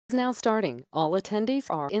Now starting. All attendees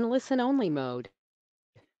are in listen-only mode.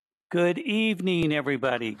 Good evening,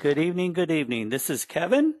 everybody. Good evening, good evening. This is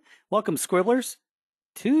Kevin. Welcome, Sqribblers.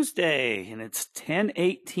 Tuesday, and it's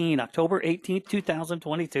 10/18, October 18th,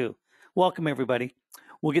 2022. Welcome, everybody.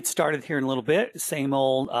 We'll get started here in a little bit. Same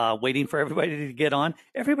old waiting for everybody to get on.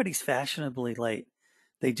 Everybody's fashionably late.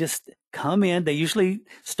 They just come in. They usually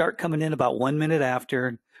start coming in about 1 minute after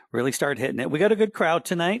and really start hitting it. We got a good crowd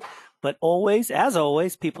tonight, but always, as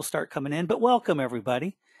always, people start coming in. But welcome,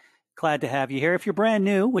 everybody. Glad to have you here. If you're brand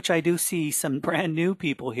new, which I do see some brand new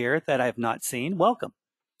people here that I've not seen, welcome.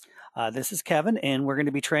 This is Kevin, and we're going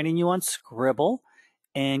to be training you on Sqribble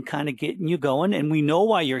and kind of getting you going. And we know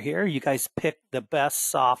why you're here. You guys picked the best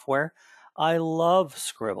software. I love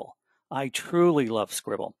Sqribble. I truly love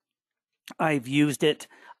Sqribble. I've used it.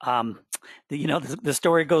 The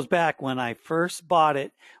story goes back when I first bought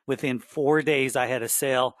it. Within 4 days, I had a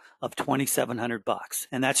sale of $2,700,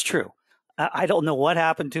 and that's true. I don't know what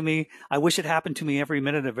happened to me. I wish it happened to me every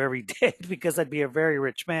minute of every day because I'd be a very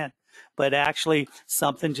rich man. But actually,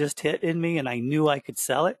 something just hit in me, and I knew I could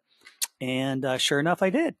sell it. And sure enough, I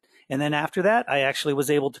did. And then after that, I actually was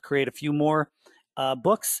able to create a few more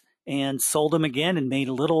books and sold them again and made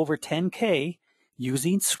a little over 10K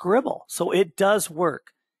using Sqribble. So it does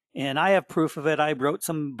work. And I have proof of it. I wrote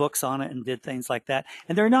some books on it and did things like that.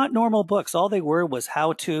 And they're not normal books. All they were was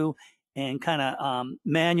how-to and kind of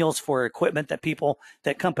manuals for equipment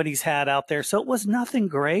that companies had out there. So it was nothing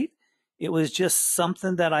great. It was just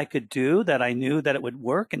something that I could do that I knew that it would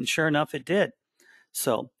work. And sure enough, it did.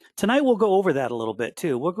 So tonight we'll go over that a little bit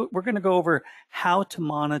too. We're going to go over how to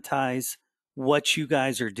monetize what you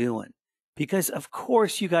guys are doing. Because of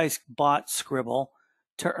course you guys bought Sqribble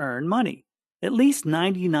to earn money. At least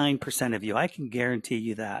 99% of you, I can guarantee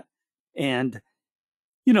you that. And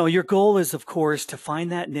your goal is, of course, to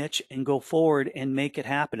find that niche and go forward and make it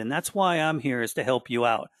happen. And that's why I'm here, is to help you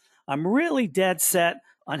out. I'm really dead set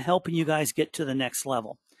on helping you guys get to the next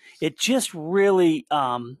level. It just really,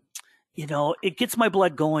 it gets my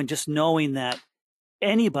blood going just knowing that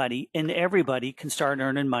anybody and everybody can start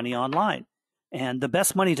earning money online. And the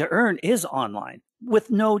best money to earn is online,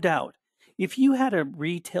 with no doubt. If you had a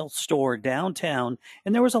retail store downtown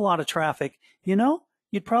and there was a lot of traffic,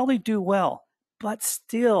 you'd probably do well. But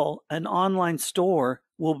still, an online store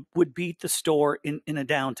would beat the store in a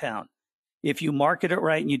downtown. If you market it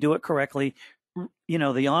right and you do it correctly,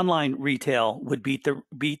 the online retail would beat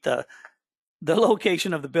the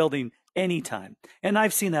location of the building anytime. And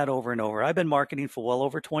I've seen that over and over. I've been marketing for well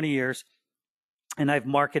over 20 years, and I've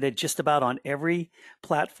marketed just about on every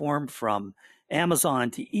platform from Amazon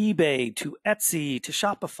to eBay to Etsy to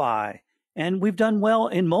Shopify. And we've done well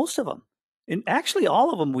in most of them. And actually,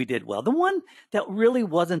 all of them we did well. The one that really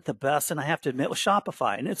wasn't the best, and I have to admit, was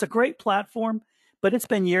Shopify. And it's a great platform, but it's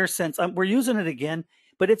been years since we're using it again,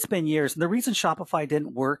 but it's been years. And the reason Shopify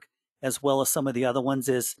didn't work as well as some of the other ones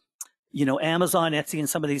is, Amazon, Etsy, and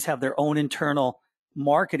some of these have their own internal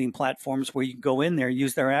marketing platforms where you can go in there,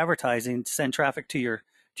 use their advertising to send traffic to your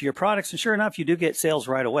products. And sure enough, you do get sales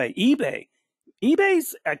right away.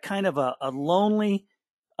 eBay's a kind of a lonely,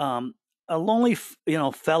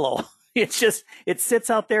 fellow. It's just, it sits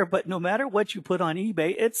out there, but no matter what you put on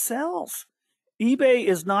eBay, it sells. eBay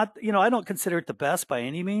is not, I don't consider it the best by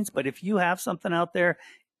any means, but if you have something out there,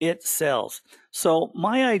 it sells. So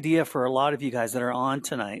my idea for a lot of you guys that are on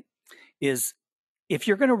tonight is, if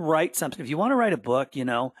you're going to write something, if you want to write a book,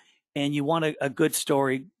 and you want a good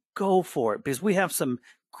story, go for it, because we have some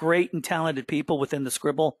great and talented people within the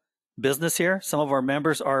Sqribble business here. Some of our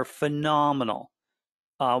members are phenomenal.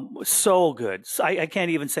 So good. So I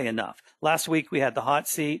can't even say enough. Last week we had the hot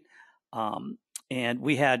seat, and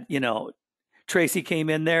we had, Tracy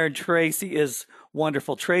came in there, and Tracy is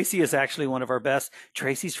wonderful. Tracy is actually one of our best.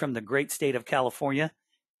 Tracy's from the great state of California,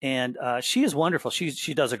 and she is wonderful.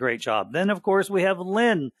 She does a great job. Then, of course, we have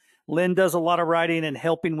Lynn. Lynn does a lot of writing and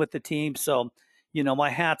helping with the team. So,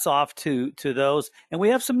 my hat's off to those. And we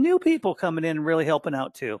have some new people coming in and really helping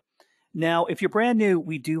out too. Now, if you're brand new,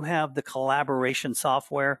 we do have the collaboration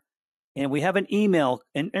software, and we have an email.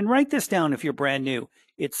 And write this down if you're brand new.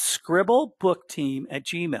 It's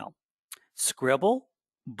sqribblebookteam@gmail.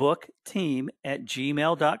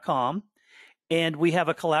 sqribblebookteam@gmail.com. And we have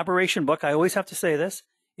a collaboration book. I always have to say this.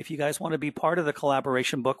 If you guys want to be part of the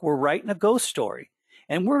collaboration book, we're writing a ghost story.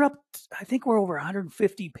 And I think we're over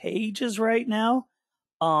 150 pages right now.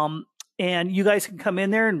 And you guys can come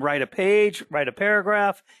in there and write a page, write a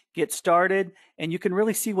paragraph, get started, and you can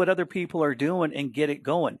really see what other people are doing and get it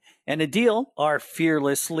going. And Adil, our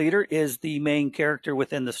fearless leader, is the main character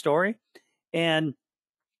within the story. And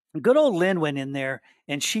good old Lynn went in there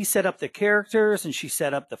and she set up the characters and she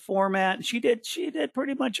set up the format and she did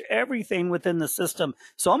pretty much everything within the system.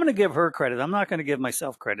 So I'm going to give her credit. I'm not going to give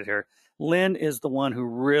myself credit here. Lynn is the one who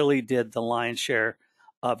really did the lion's share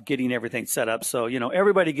of getting everything set up. So,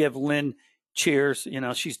 everybody give Lynn cheers.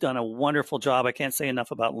 She's done a wonderful job. I can't say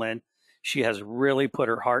enough about Lynn. She has really put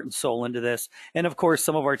her heart and soul into this. And of course,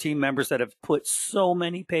 some of our team members that have put so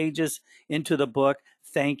many pages into the book.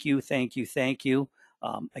 Thank you, thank you, thank you.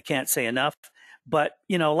 I can't say enough. But,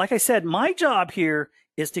 like I said, my job here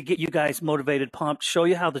is to get you guys motivated, pumped, show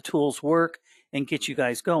you how the tools work, and get you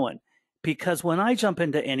guys going. Because when I jump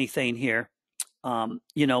into anything here,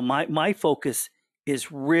 my focus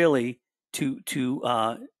is really to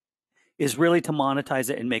monetize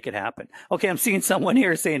it and make it happen. Okay, I'm seeing someone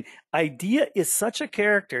here saying, Idea is such a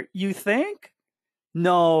character. You think?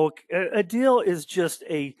 No, Adil is just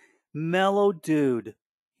a mellow dude.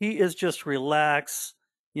 He is just relaxed.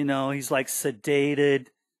 He's like sedated.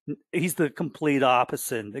 He's the complete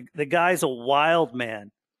opposite. The guy's a wild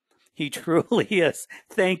man. He truly is.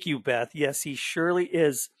 Thank you, Beth. Yes, he surely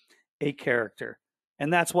is a character.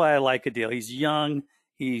 And that's why I like Adil. He's young,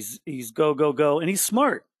 he's go, go, go, and he's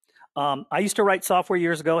smart. I used to write software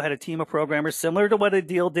years ago, had a team of programmers similar to what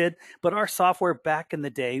Adil did, but our software back in the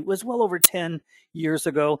day was well over 10 years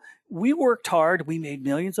ago. We worked hard. We made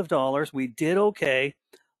millions of dollars. We did okay.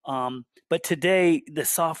 But today, the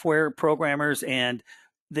software programmers and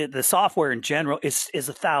the software in general is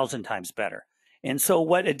 1,000 times better. And so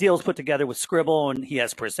what Adil's put together with Sqribble, and he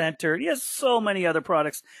has Presenter, he has so many other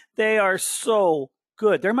products. They are so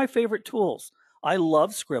good. They're my favorite tools. I love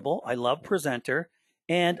Sqribble. I love Presenter.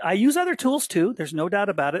 And I use other tools too. There's no doubt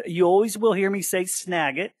about it. You always will hear me say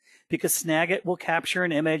Snagit, because Snagit will capture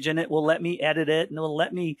an image and it will let me edit it and it will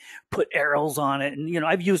let me put arrows on it. And,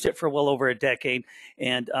 I've used it for well over a decade.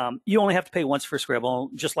 And you only have to pay once for Sqribble,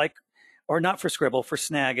 or not for Sqribble, for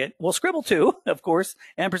Snagit. Well, Sqribble too, of course,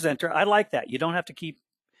 and Presenter. I like that. You don't have to keep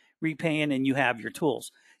repaying and you have your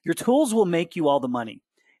tools. Your tools will make you all the money.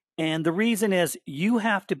 And the reason is you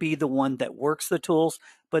have to be the one that works the tools,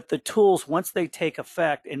 but the tools, once they take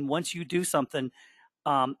effect and once you do something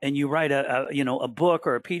and you write a book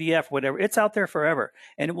or a PDF, whatever, it's out there forever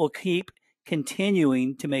and it will keep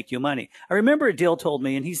continuing to make you money. I remember Adil told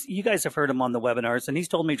me, and you guys have heard him on the webinars, and he's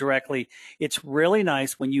told me directly, it's really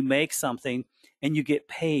nice when you make something and you get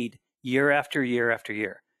paid year after year after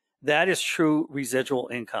year. That is true residual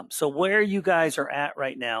income. So where you guys are at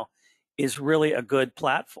right now is really a good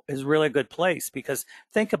platform, is really a good place, because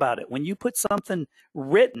think about it. When you put something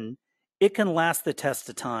written, it can last the test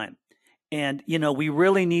of time. And, we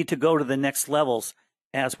really need to go to the next levels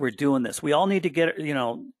as we're doing this. We all need to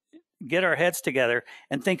get our heads together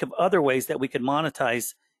and think of other ways that we can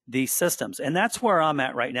monetize these systems. And that's where I'm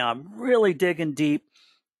at right now. I'm really digging deep.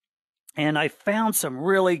 And I found some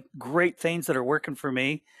really great things that are working for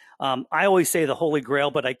me. I always say the Holy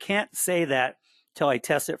Grail, but I can't say that till I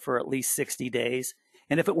test it for at least 60 days.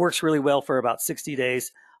 And if it works really well for about 60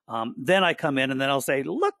 days, then I come in and then I'll say,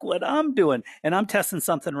 look what I'm doing. And I'm testing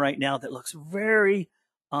something right now that looks very,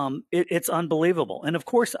 it's unbelievable. And of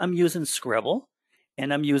course, I'm using Sqribble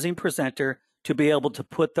and I'm using Presenter to be able to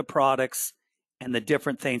put the products and the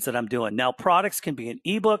different things that I'm doing. Now, products can be an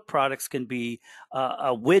ebook, products can be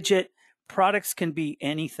a widget, products can be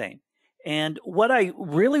anything. And what I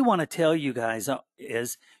really want to tell you guys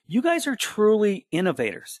is you guys are truly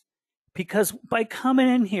innovators, because by coming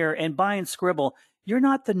in here and buying Sqribble, you're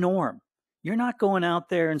not the norm. You're not going out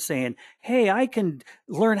there and saying, hey, I can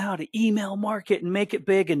learn how to email market and make it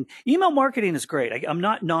big. And email marketing is great. I'm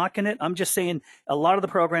not knocking it. I'm just saying a lot of the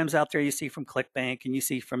programs out there you see from ClickBank and you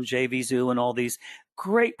see from JVZoo and all these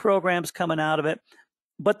great programs coming out of it.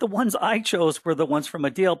 But the ones I chose were the ones from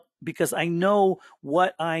Adil, because I know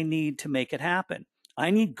what I need to make it happen.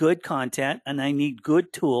 I need good content and I need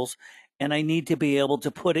good tools, and I need to be able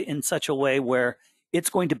to put it in such a way where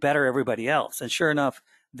it's going to better everybody else. And sure enough,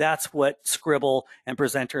 that's what Sqribble and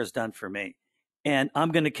Presenter has done for me. And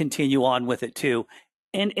I'm going to continue on with it too.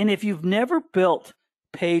 And if you've never built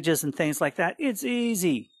pages and things like that, it's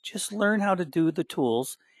easy. Just learn how to do the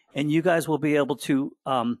tools and you guys will be able to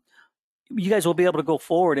go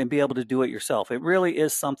forward and be able to do it yourself. It really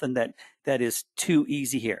is something that is too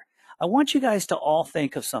easy here. I want you guys to all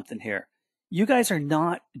think of something here. You guys are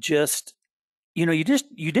not just, you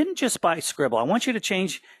didn't just buy Sqribble. I want you to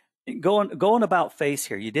change, going about face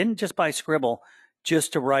here. You didn't just buy Sqribble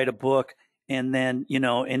just to write a book, and then,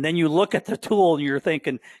 and then you look at the tool and you're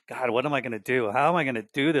thinking, God, what am I going to do? How am I going to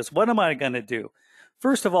do this? What am I going to do?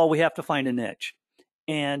 First of all, we have to find a niche.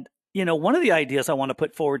 And one of the ideas I want to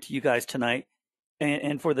put forward to you guys tonight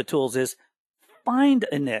and for the tools is find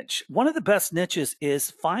a niche. One of the best niches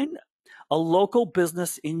is find a local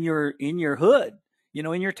business in your hood,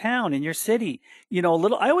 in your town, in your city. A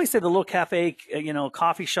little. I always say the little cafe,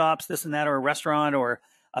 coffee shops, this and that, or a restaurant, or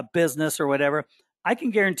a business, or whatever. I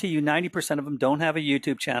can guarantee you, 90% of them don't have a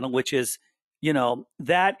YouTube channel, which is,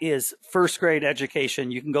 that is first grade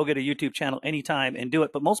education. You can go get a YouTube channel anytime and do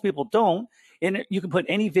it, but most people don't. And you can put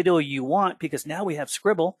any video you want because now we have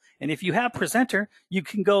Sqribble. And if you have Presenter, you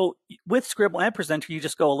can go with Sqribble and Presenter, you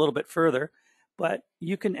just go a little bit further. But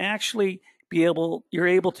you can actually you're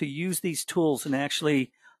able to use these tools and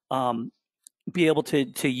actually be able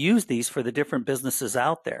to use these for the different businesses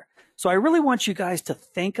out there. So I really want you guys to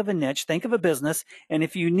think of a niche, think of a business, and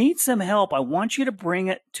if you need some help, I want you to bring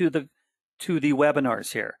it to the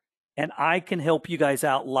webinars here. And I can help you guys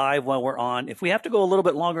out live while we're on. If we have to go a little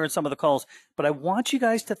bit longer in some of the calls, but I want you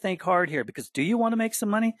guys to think hard here, because do you want to make some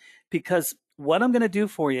money? Because what I'm going to do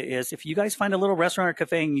for you is, if you guys find a little restaurant or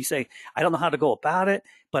cafe and you say, I don't know how to go about it,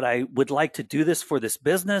 but I would like to do this for this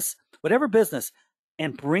business, whatever business,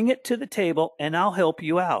 and bring it to the table and I'll help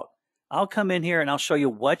you out. I'll come in here and I'll show you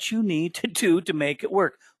what you need to do to make it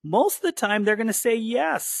work. Most of the time, they're going to say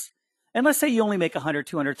yes. And let's say you only make 100,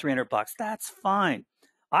 200, 300 bucks. That's fine.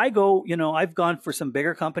 I've gone for some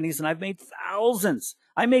bigger companies and I've made thousands.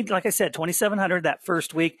 I made, like I said, 2,700 that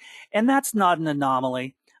first week. And that's not an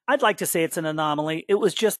anomaly. I'd like to say it's an anomaly. It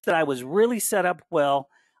was just that I was really set up well.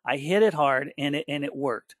 I hit it hard and it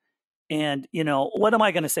worked. And, what am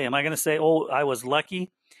I going to say? Am I going to say, oh, I was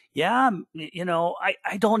lucky? Yeah,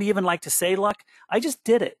 I don't even like to say luck. I just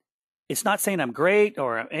did it. It's not saying I'm great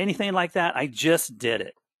or anything like that. I just did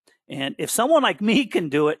it. And if someone like me can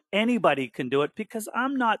do it, anybody can do it, because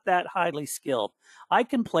I'm not that highly skilled. I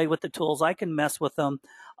can play with the tools. I can mess with them.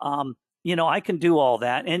 I can do all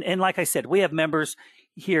that. And like I said, we have members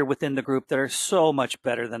here within the group that are so much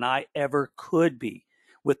better than I ever could be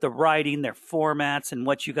with the writing, their formats, and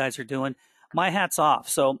what you guys are doing. My hat's off.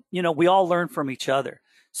 So, we all learn from each other.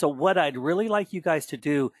 So what I'd really like you guys to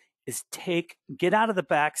do is get out of the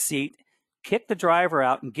back seat, kick the driver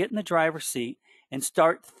out and get in the driver's seat and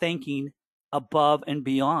start thinking above and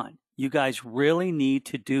beyond. You guys really need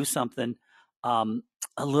to do something a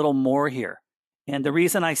little more here. And the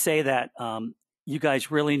reason I say that, you guys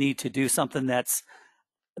really need to do something that's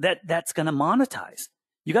going to monetize.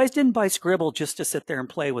 You guys didn't buy Sqribble just to sit there and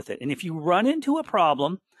play with it. And if you run into a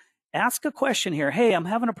problem, ask a question here. Hey, I'm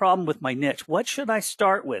having a problem with my niche. What should I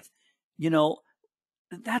start with?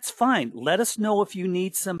 That's fine. Let us know if you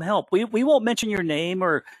need some help. We won't mention your name,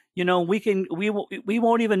 or we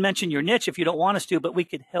won't even mention your niche if you don't want us to, but we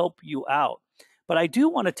could help you out. But I do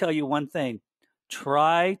want to tell you one thing.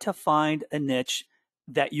 Try to find a niche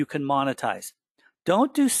that you can monetize.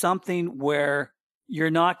 Don't do something where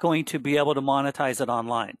you're not going to be able to monetize it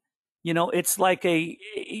online. It's like I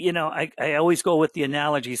always go with the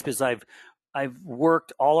analogies, because I've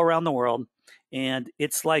worked all around the world, and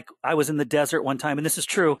it's like I was in the desert one time, and this is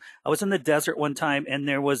true. I was in the desert one time, and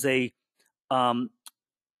there was a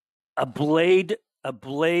blade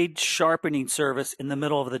sharpening service in the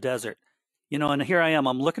middle of the desert. And here I am.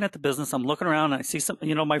 I'm looking at the business. I'm looking around, and I see some.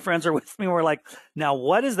 My friends are with me. We're like, now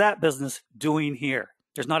what is that business doing here?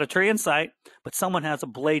 There's not a tree in sight, but someone has a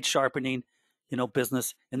blade sharpening,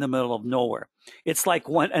 business in the middle of nowhere. It's like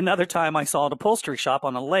another time I saw an upholstery shop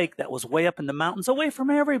on a lake that was way up in the mountains, away from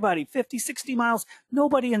everybody, 50, 60 miles,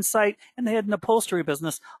 nobody in sight, and they had an upholstery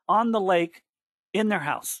business on the lake in their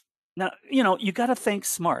house. Now, you got to think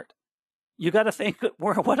smart. You got to think,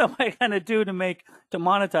 what am I going to do to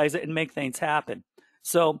monetize it and make things happen?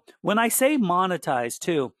 So when I say monetize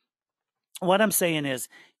too, what I'm saying is,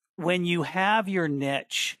 when you have your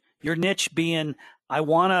niche being, I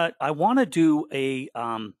want to do a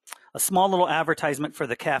small little advertisement for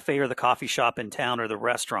the cafe or the coffee shop in town or the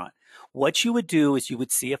restaurant. What you would do is you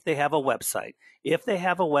would see if they have a website. If they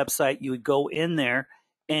have a website, you would go in there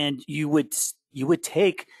and you would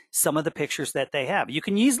take some of the pictures that they have. You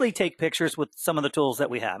can easily take pictures with some of the tools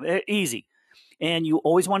that we have. Easy. And you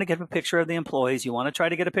always want to get a picture of the employees. You want to try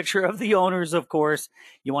to get a picture of the owners, of course.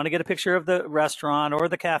 You want to get a picture of the restaurant or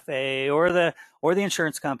the cafe or the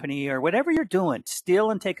insurance company or whatever you're doing. Steal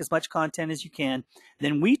and take as much content as you can.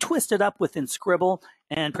 Then we twist it up within Sqribble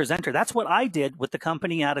and Presenter. That's what I did with the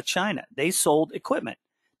company out of China. They sold equipment.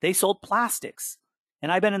 They sold plastics.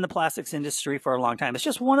 And I've been in the plastics industry for a long time. It's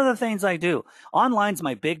just one of the things I do. Online's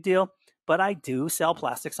my big deal. But I do sell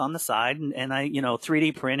plastics on the side, and I,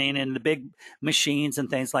 3D printing and the big machines and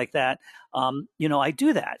things like that. I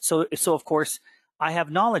do that. So of course I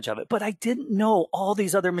have knowledge of it, but I didn't know all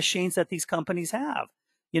these other machines that these companies have.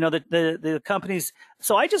 the companies.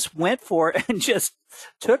 So I just went for it and just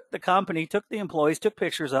took the company, took the employees, took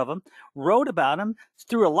pictures of them, wrote about them,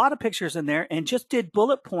 threw a lot of pictures in there, and just did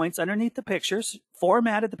bullet points underneath the pictures,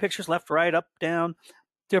 formatted the pictures left, right, up, down,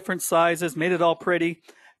 different sizes, made it all pretty,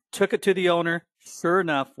 took it to the owner. Sure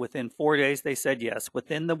enough, within 4 days, they said yes.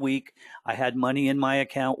 Within the week, I had money in my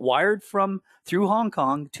account, wired from through Hong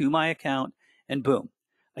Kong to my account, and boom.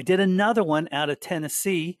 I did another one out of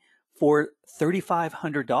Tennessee for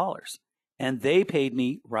 $3,500, and they paid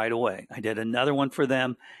me right away. I did another one for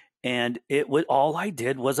them, and it was all I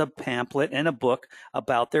did was a pamphlet and a book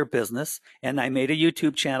about their business, and I made a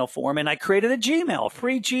YouTube channel for them, and I created a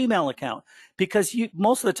free Gmail account, because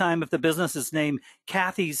most of the time, if the business is named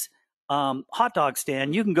Kathy's hot dog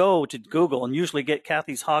stand, you can go to Google and usually get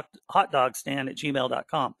Kathy's hot dog stand at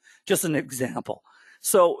gmail.com. Just an example.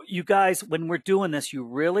 So you guys, when we're doing this, you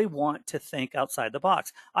really want to think outside the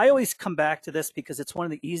box. I always come back to this because it's one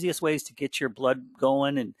of the easiest ways to get your blood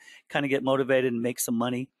going and kind of get motivated and make some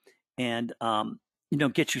money and,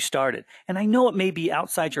 get you started. And I know it may be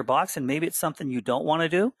outside your box and maybe it's something you don't want to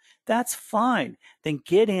do. That's fine. Then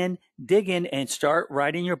get in, dig in, and start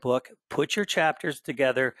writing your book. Put your chapters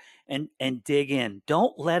together and dig in.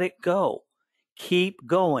 Don't let it go. Keep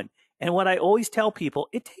going. And what I always tell people,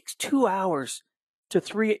 it takes 2 hours to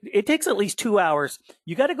 3. It takes at least 2 hours.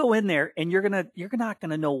 You got to go in there, and you're not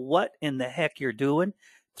gonna know what in the heck you're doing.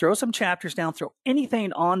 Throw some chapters down. Throw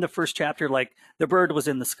anything on the first chapter, like the bird was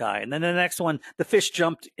in the sky, and then the next one, the fish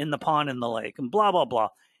jumped in the pond in the lake, and blah blah blah.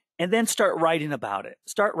 And then start writing about it.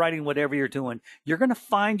 Start writing whatever you're doing. You're going to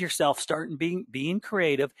find yourself starting being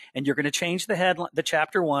creative, and you're going to change the headline, the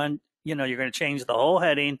chapter 1. You're going to change the whole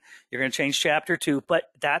heading. You're going to change chapter 2, but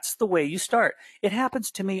that's the way you start. It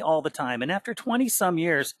happens to me all the time. And after 20 some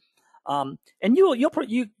years, and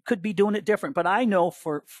you could be doing it different, but I know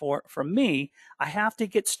for me, I have to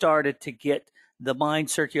get started to get the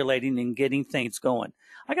mind circulating and getting things going.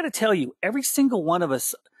 I got to tell you, every single one of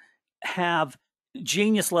us have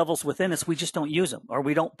genius levels within us. We just don't use them, or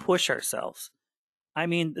we don't push ourselves. I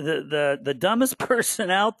mean, the dumbest person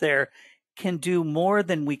out there can do more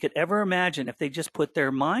than we could ever imagine if they just put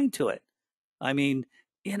their mind to it. I mean,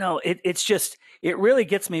 it really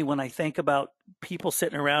gets me when I think about people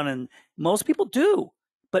sitting around, and most people do,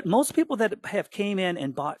 but most people that have came in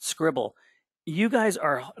and bought Sqribble, you guys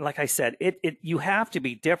are, like I said, you have to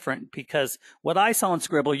be different, because what I saw in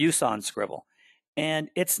Sqribble, you saw in Sqribble, and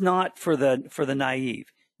it's not for the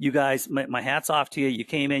naive. You guys, my hat's off to you. You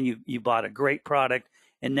came in, you bought a great product,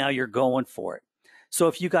 and now you're going for it. So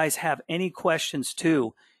if you guys have any questions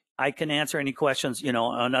too, I can answer any questions,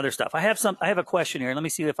 on other stuff. I have a question here. Let me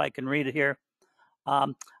see if I can read it here.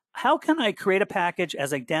 How can I create a package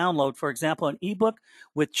as a download, for example, an ebook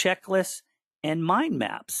with checklists and mind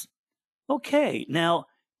maps? Okay, now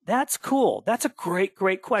that's cool. That's a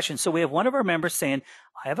great question. So we have one of our members saying,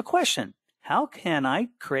 I have a question. How can I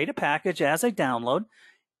create a package as a download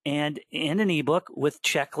and in an ebook with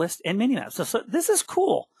checklist and mini maps? So this is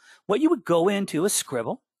cool. What you would go into is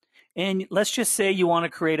Sqribble, and let's just say you want to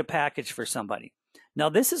create a package for somebody. Now,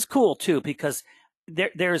 this is cool too, because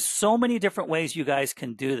there's so many different ways you guys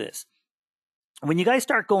can do this. When you guys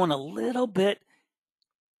start going a little bit,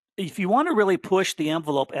 if you want to really push the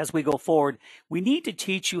envelope as we go forward, we need to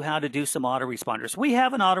teach you how to do some autoresponders. We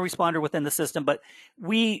have an autoresponder within the system, but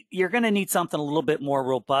you're going to need something a little bit more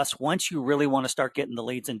robust once you really want to start getting the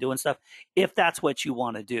leads and doing stuff, if that's what you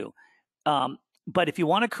want to do. But if you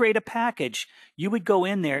want to create a package, you would go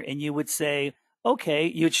in there and you would say, okay,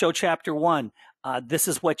 you'd show chapter 1. This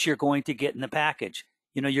is what you're going to get in the package.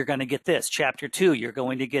 You're going to get this. Chapter 2, you're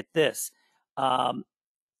going to get this. And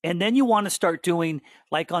then you want to start doing,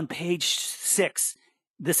 like on page 6,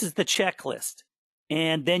 this is the checklist.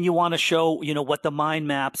 And then you want to show, what the mind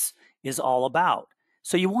maps is all about.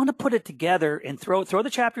 So you want to put it together and throw the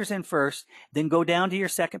chapters in first, then go down to your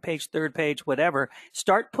second page, third page, whatever.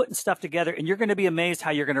 Start putting stuff together, and you're going to be amazed how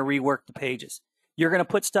you're going to rework the pages. You're going to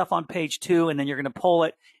put stuff on page 2, and then you're going to pull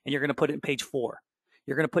it, and you're going to put it in page 4.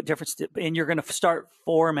 You're going to put different and you're going to start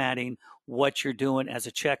formatting what you're doing as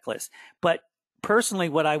a checklist. But personally,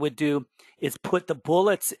 what I would do is put the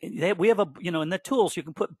bullets. We have in the tools, you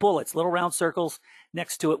can put bullets, little round circles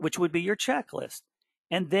next to it, which would be your checklist.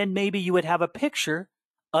 And then maybe you would have a picture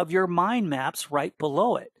of your mind maps right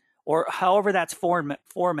below it, or however that's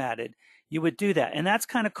formatted, you would do that. And that's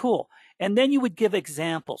kind of cool. And then you would give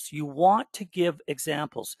examples. You want to give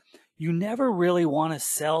examples. You never really want to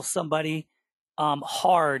sell somebody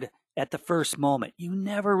hard at the first moment. You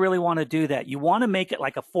never really want to do that. You want to make it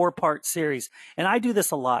like a 4-part series. And I do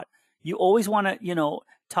this a lot. You always want to,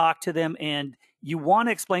 talk to them, and you want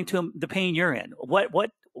to explain to them the pain you're in.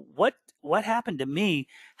 what happened to me?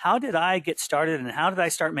 How did I get started, and how did I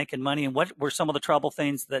start making money? And what were some of the trouble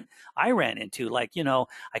things that I ran into? Like,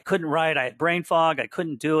 I couldn't write. I had brain fog. I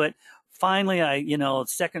couldn't do it. Finally,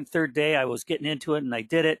 second, third day, I was getting into it, and I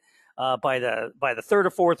did it. By the third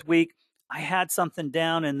or fourth week, I had something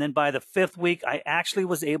down, and then by the fifth week, I actually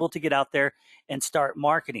was able to get out there and start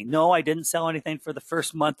marketing. No, I didn't sell anything for the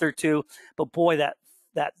first month or two, but boy, that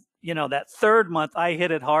third month, I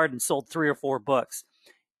hit it hard and sold 3 or 4 books.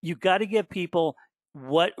 You got to give people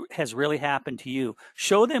what has really happened to you.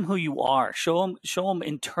 Show them who you are. Show them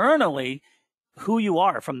internally who you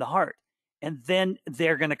are from the heart, and then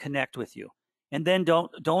they're going to connect with you. And then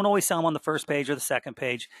don't always sell them on the first page or the second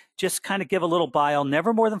page. Just kind of give a little bio,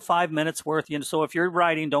 never more than 5 minutes worth. So if you're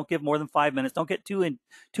writing, don't give more than 5 minutes. Don't get too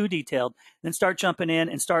detailed. Then start jumping in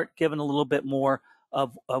and start giving a little bit more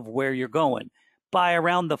of where you're going. By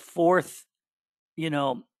around the fourth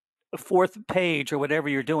page or whatever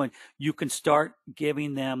you're doing, you can start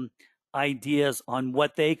giving them ideas on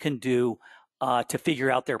what they can do to figure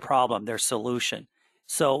out their problem, their solution.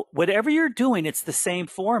 So whatever you're doing, it's the same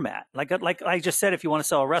format. Like I just said, if you want to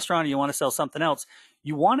sell a restaurant or you want to sell something else,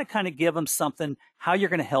 you want to kind of give them something, how you're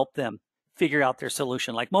going to help them figure out their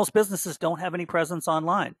solution. Like most businesses don't have any presence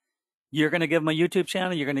online. You're going to give them a YouTube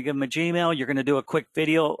channel. You're going to give them a Gmail. You're going to do a quick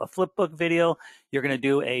video, a flipbook video. You're going to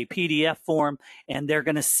do a PDF form, and they're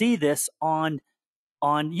going to see this on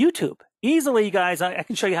YouTube. Easily, guys, I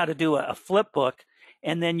can show you how to do a flip book,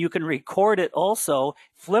 and then you can record it also,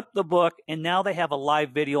 flip the book, and now they have a live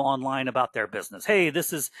video online about their business. Hey,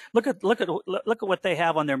 this is look at what they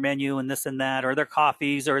have on their menu and this and that, or their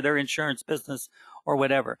coffees or their insurance business or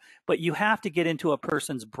whatever. But you have to get into a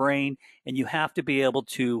person's brain, and you have to be able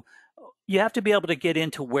to get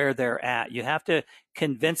into where they're at. You have to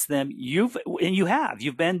convince them you've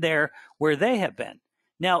been there where they have been.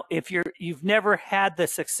 Now, if you've never had the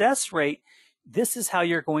success rate, this is how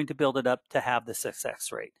you're going to build it up to have the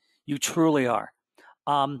success rate. You truly are.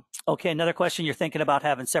 Okay, another question. You're thinking about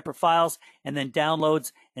having separate files and then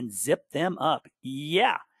downloads and zip them up.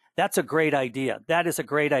 Yeah, that's a great idea. That is a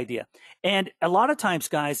great idea. And a lot of times,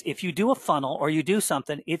 guys, if you do a funnel or you do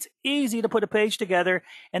something, it's easy to put a page together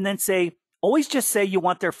and then always just say you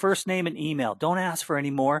want their first name and email. Don't ask for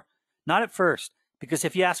any more. Not at first. Because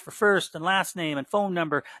if you ask for first and last name and phone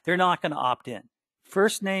number, they're not going to opt in.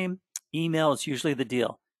 First name, email is usually the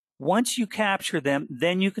deal. Once you capture them,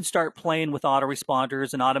 then you can start playing with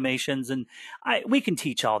autoresponders and automations, and we can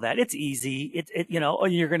teach all that. It's easy.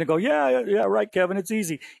 You're going to go, yeah, right, Kevin. It's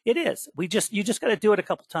easy. It is. You just got to do it a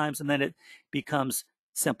couple times, and then it becomes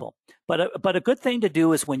simple. But a good thing to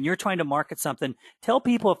do is when you're trying to market something, tell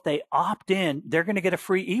people if they opt in, they're going to get a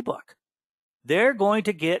free ebook. They're going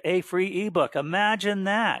to get a free ebook. Imagine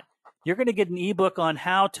that. You're going to get an ebook on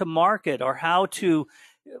how to market or how to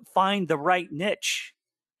find the right niche,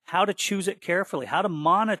 how to choose it carefully, how to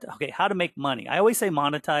monetize. Okay, how to make money. I always say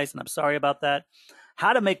monetize, and I'm sorry about that.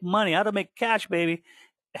 How to make money, how to make cash, baby,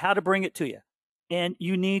 how to bring it to you. And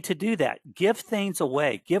you need to do that. Give things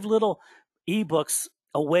away. Give little ebooks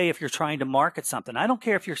away if you're trying to market something. I don't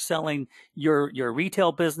care if you're selling your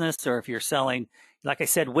retail business or if you're selling, like I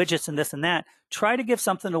said, widgets and this and that. Try to give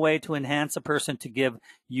something away to enhance a person to give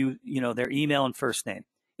you, their email and first name.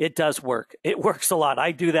 It does work. It works a lot.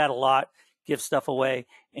 I do that a lot, give stuff away,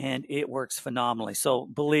 and it works phenomenally. So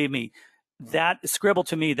believe me, that Sqribble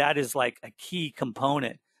to me, that is like a key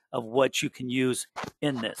component of what you can use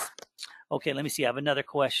in this. Okay, let me see. I have another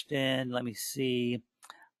question. Let me see.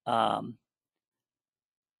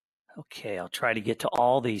 Okay, I'll try to get to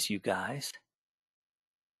all these, you guys.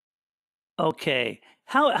 Okay,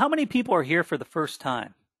 how many people are here for the first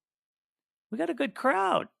time? We got a good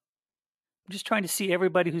crowd. I'm just trying to see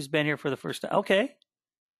everybody who's been here for the first time. Okay.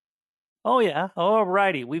 Oh, yeah. All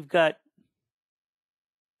righty. We've got...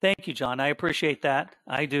 Thank you, John. I appreciate that.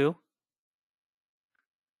 I do.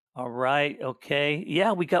 All right. Okay.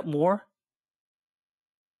 Yeah, we got more.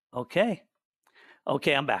 Okay.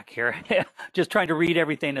 Okay, I'm back here. Just trying to read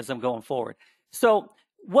everything as I'm going forward. So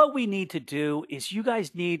what we need to do is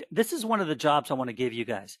this is one of the jobs I want to give you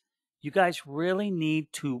guys. You guys really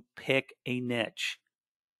need to pick a niche.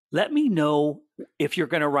 Let me know if you're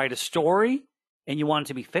going to write a story and you want it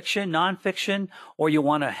to be fiction, nonfiction, or you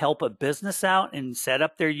want to help a business out and set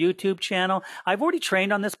up their YouTube channel. I've already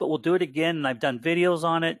trained on this, but we'll do it again. And I've done videos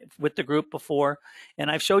on it with the group before.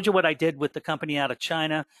 And I've showed you what I did with the company out of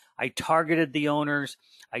China. I targeted the owners.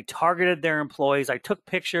 I targeted their employees. I took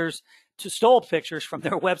pictures, stole pictures from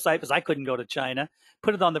their website because I couldn't go to China,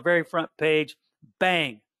 put it on the very front page.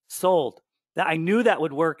 Bang, sold. I knew that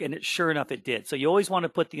would work, and sure enough, it did. So you always want to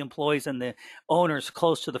put the employees and the owners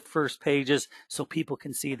close to the first pages so people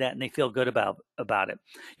can see that and they feel good about it.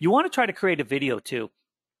 You want to try to create a video too.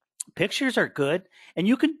 Pictures are good, and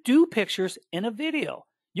you can do pictures in a video.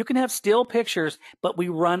 You can have still pictures, but we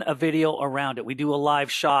run a video around it. We do a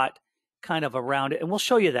live shot kind of around it, and we'll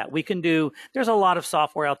show you that. There's a lot of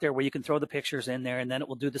software out there where you can throw the pictures in there, and then it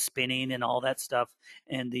will do the spinning and all that stuff.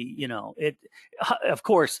 And of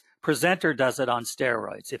course, Presenter does it on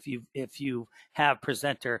steroids. If you have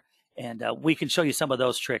Presenter, and we can show you some of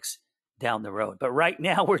those tricks down the road. But right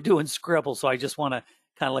now we're doing Sqribble, so I just want to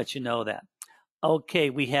kind of let you know that. Okay,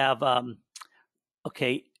 we have,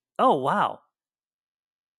 okay. Oh, wow.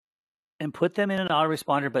 And put them in an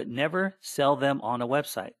autoresponder, but never sell them on a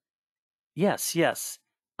website. Yes, yes.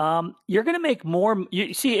 You're going to make more.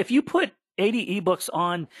 You see, if you put 80 ebooks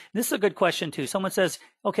on, this is a good question too. Someone says,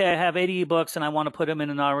 okay, I have 80 ebooks and I want to put them in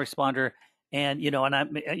an autoresponder. And,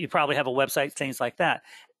 you probably have a website, things like that.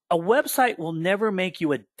 A website will never make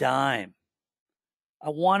you a dime. I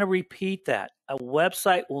want to repeat that. A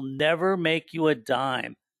website will never make you a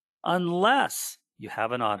dime unless you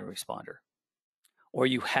have an autoresponder or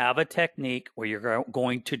you have a technique where you're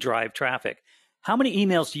going to drive traffic. How many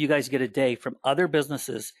emails do you guys get a day from other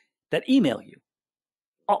businesses that email you?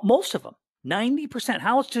 Most of them, 90%.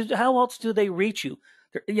 How else do they reach you?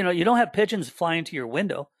 You don't have pigeons flying to your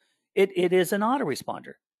window. It is an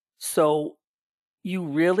autoresponder. So you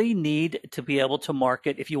really need to be able to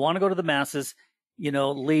market. If you want to go to the masses,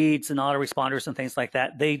 leads and autoresponders and things like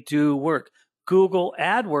that, they do work. Google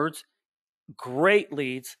AdWords, great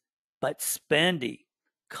leads, but spendy,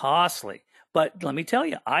 costly. But let me tell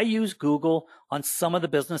you, I use Google on some of the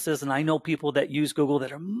businesses, and I know people that use Google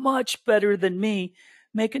that are much better than me,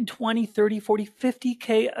 making 20, 30, 40,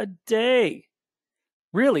 50K a day.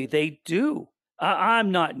 Really, they do.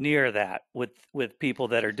 I'm not near that with people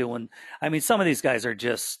that are doing, some of these guys are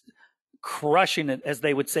just crushing it, as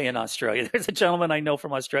they would say in Australia. There's a gentleman I know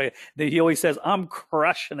from Australia that he always says, I'm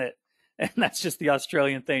crushing it. And that's just the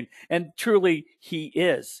Australian thing. And truly, he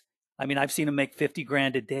is. I've seen him make 50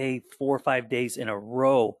 grand a day, 4 or 5 days in a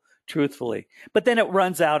row, truthfully. But then it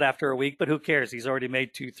runs out after a week, but who cares? He's already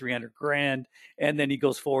made 200-300 grand. And then he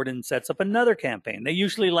goes forward and sets up another campaign. They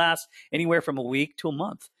usually last anywhere from a week to a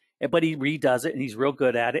month. But he redoes it and he's real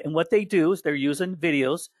good at it. And what they do is they're using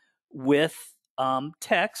videos with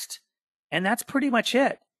text. And that's pretty much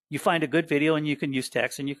it. You find a good video and you can use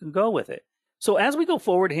text and you can go with it. So as we go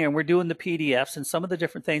forward here and we're doing the PDFs and some of the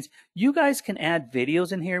different things, you guys can add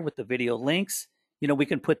videos in here with the video links. We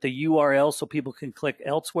can put the URL so people can click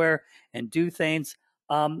elsewhere and do things.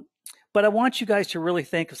 But I want you guys to really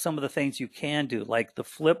think of some of the things you can do, like the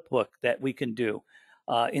flip book that we can do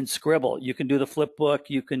in Sqribble. You can do the flip book.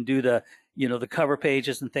 You can do the cover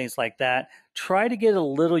pages and things like that. Try to get a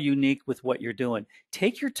little unique with what you're doing.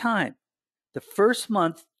 Take your time. The first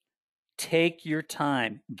month, take your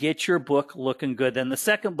time. Get your book looking good. Then the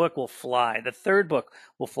second book will fly. The third book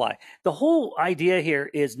will fly. The whole idea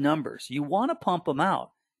here is numbers. You want to pump them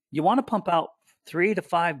out. You want to pump out 3 to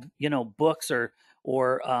 5, books or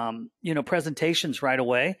presentations right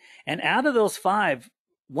away. And out of those 5,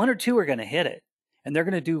 1 or 2 are going to hit it, and they're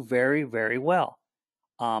going to do very, very well.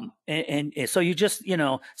 And so you just,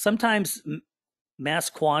 sometimes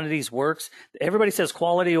mass quantities works. Everybody says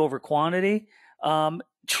quality over quantity.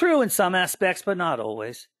 True in some aspects, but not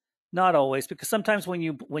always. Not always, because sometimes when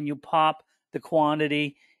you pop the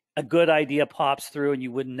quantity, a good idea pops through and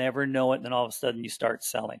you would never know it, and then all of a sudden you start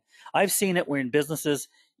selling. I've seen it where in businesses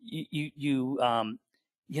you're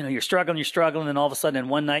struggling, and all of a sudden in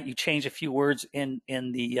one night you change a few words in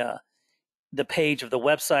the page of the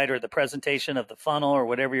website or the presentation of the funnel or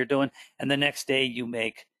whatever you're doing, and the next day you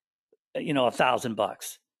make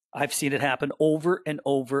 $1,000. I've seen it happen over and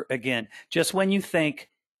over again. Just when you think,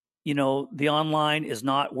 the online is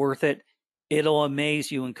not worth it, it'll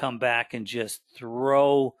amaze you and come back and just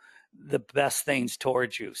throw the best things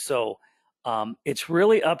towards you. So it's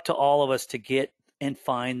really up to all of us to get and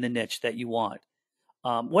find the niche that you want.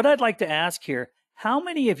 What I'd like to ask here, how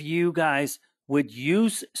many of you guys would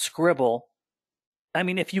use Sqribble,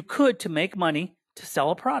 if you could, to make money to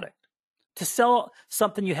sell a product, to sell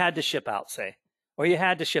something you had to ship out, say, or you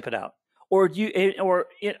had to ship it out,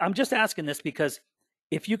 I'm just asking this because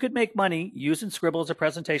if you could make money using Sqribble as a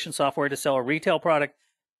presentation software to sell a retail product,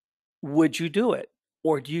 would you do it?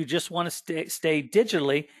 Or do you just want to stay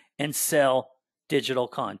digitally and sell digital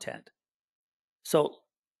content? So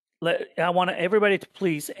I want everybody to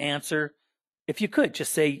please answer. If you could,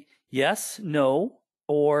 just say yes, no,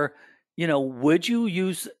 or, would you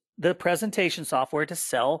use the presentation software to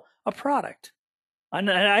sell a product?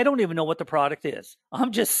 I don't even know what the product is.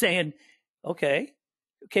 I'm just saying, okay,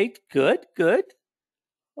 okay, good, good,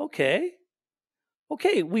 okay,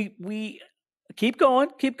 okay. We keep going,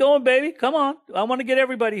 baby. Come on. I want to get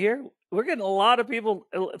everybody here. We're getting a lot of people.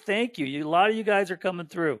 Thank you. A lot of you guys are coming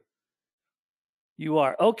through. You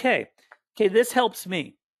are okay. Okay, this helps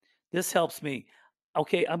me. This helps me.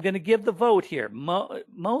 Okay, I'm going to give the vote here.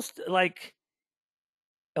 Most like.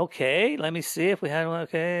 Okay, let me see if we had one.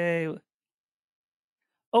 Okay.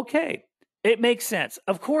 Okay. It makes sense.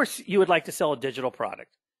 Of course, you would like to sell a digital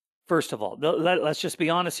product, first of all. Let's just be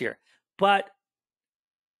honest here. But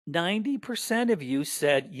 90% of you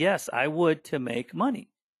said, yes, I would to make money.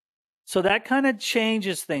 So that kind of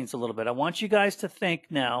changes things a little bit. I want you guys to think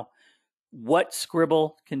now what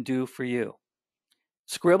Sqribble can do for you.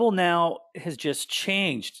 Sqribble now has just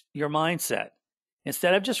changed your mindset.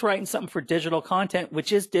 Instead of just writing something for digital content,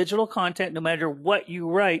 which is digital content, no matter what you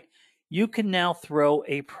write, you can now throw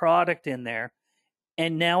a product in there.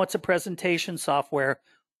 And now it's a presentation software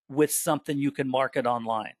with something you can market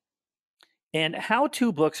online. And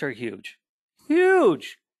how-to books are huge.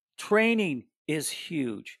 Huge. Training is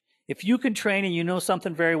huge. If you can train and you know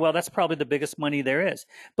something very well, that's probably the biggest money there is.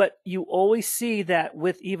 But you always see that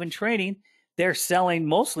with even training, they're selling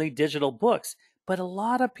mostly digital books. But a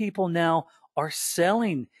lot of people now are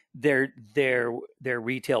selling their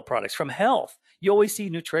retail products from health. You always see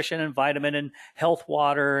nutrition and vitamin and health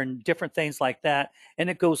water and different things like that. And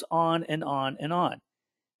it goes on and on and on.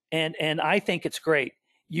 And I think it's great.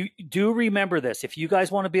 You do remember this. If you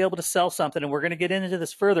guys want to be able to sell something, and we're going to get into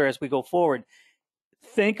this further as we go forward,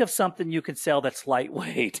 think of something you can sell that's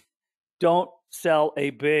lightweight. Don't sell a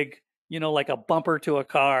big, like a bumper to a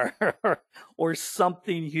car or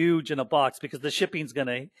something huge in a box, because the shipping's going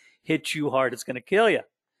to hit you hard. It's going to kill you.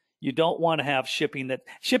 You don't want to have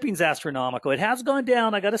shipping's astronomical. It has gone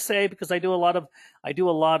down, I got to say, because I do a lot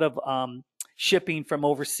of shipping from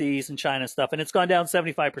overseas and China and stuff, and it's gone down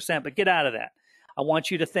 75%, but get out of that. I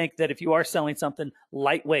want you to think that if you are selling something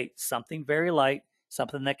lightweight, something very light,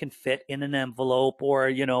 something that can fit in an envelope or,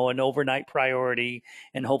 an overnight priority,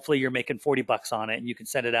 and hopefully you're making $40 on it and you can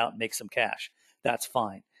send it out and make some cash. That's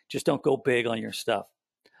fine. Just don't go big on your stuff.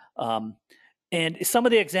 And some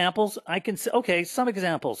of the examples I can say, okay, some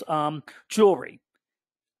examples. Jewelry.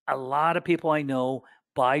 A lot of people I know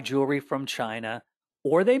buy jewelry from China,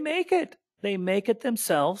 or they make it. They make it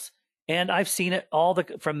themselves. And I've seen it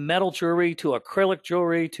from metal jewelry to acrylic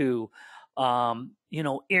jewelry to,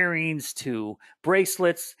 earrings to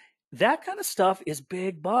bracelets. That kind of stuff is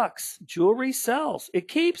big bucks. Jewelry sells. It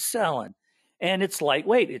keeps selling. And it's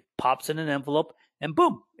lightweight. It pops in an envelope and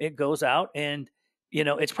boom, it goes out. And,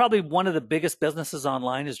 it's probably one of the biggest businesses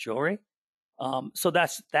online is jewelry. So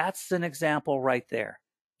that's an example right there.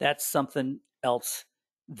 That's something else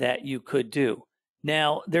that you could do.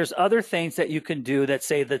 Now, there's other things that you can do that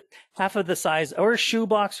say that half of the size or a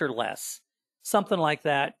shoebox or less, something like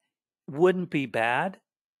that wouldn't be bad.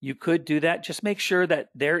 You could do that. Just make sure that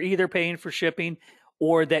they're either paying for shipping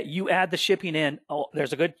or that you add the shipping in. Oh,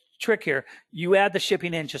 there's a good trick here. You add the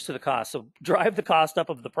shipping in just to the cost. So drive the cost up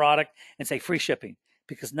of the product and say free shipping,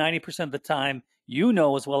 because 90% of the time,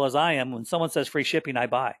 as well as I am, when someone says free shipping, I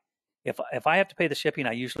buy. If I have to pay the shipping,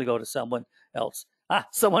 I usually go to someone else.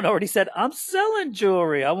 Someone already said I'm selling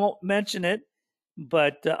jewelry. I won't mention it,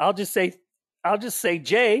 but I'll just say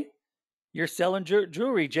Jay, you're selling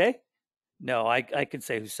jewelry, Jay. No, I can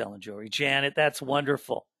say who's selling jewelry. Janet, that's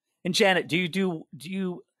wonderful. And Janet, do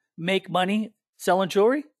you make money selling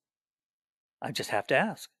jewelry? I just have to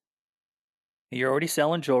ask. You're already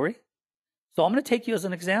selling jewelry, so I'm going to take you as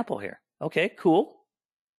an example here. Okay, cool.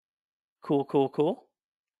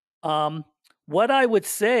 What I would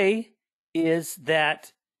say is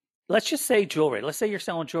that, let's just say jewelry. Let's say you're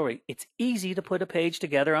selling jewelry. It's easy to put a page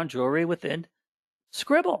together on jewelry within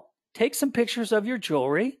Sqribble. Take some pictures of your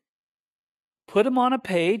jewelry, put them on a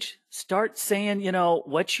page, start saying,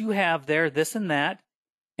 what you have there, this and that,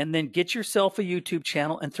 and then get yourself a YouTube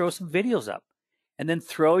channel and throw some videos up. And then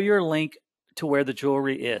throw your link to where the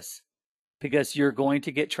jewelry is, because you're going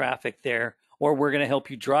to get traffic there, or we're going to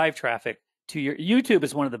help you drive traffic to your YouTube.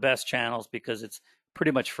 Is one of the best channels because it's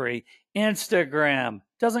pretty much free. Instagram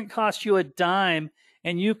doesn't cost you a dime,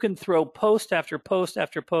 and you can throw post after post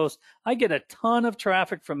after post. I get a ton of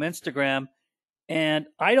traffic from Instagram, and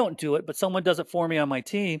I don't do it, but someone does it for me on my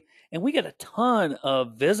team, and we get a ton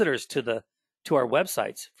of visitors to our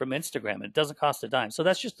websites from Instagram, and it doesn't cost a dime. So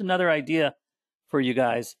that's just another idea for you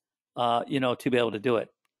guys, to be able to do it.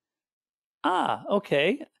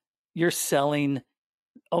 Okay. You're selling.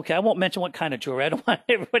 Okay, I won't mention what kind of jewelry. I don't want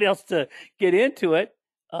everybody else to get into it,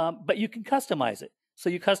 but you can customize it. So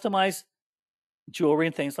you customize jewelry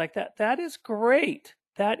and things like that. That is great.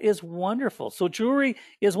 That is wonderful. So jewelry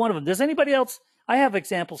is one of them. Does anybody else? I have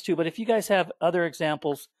examples too, but if you guys have other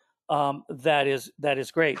examples, that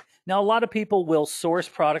is great. Now, a lot of people will source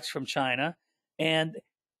products from China, and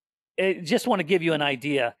just want to give you an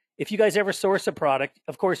idea. If you guys ever source a product,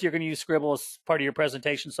 of course, you're going to use Sqribble as part of your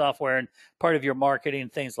presentation software and part of your marketing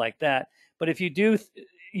and things like that. But if you do,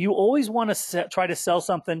 you always want to try to sell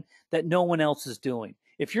something that no one else is doing.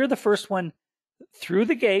 If you're the first one through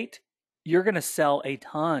the gate, you're going to sell a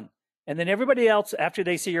ton. And then everybody else, after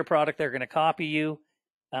they see your product, they're going to copy you.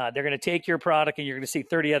 They're going to take your product, and you're going to see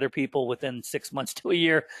 30 other people within 6 months to a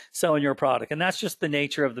year selling your product. And that's just the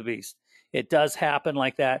nature of the beast. It does happen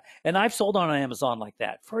like that. And I've sold on Amazon like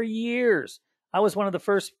that for years. I was one of the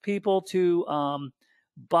first people to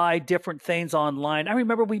buy different things online. I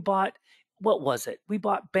remember we bought, what was it? We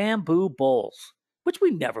bought bamboo bowls, which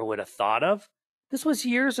we never would have thought of. This was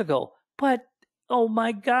years ago. But oh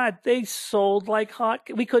my God, they sold like hot.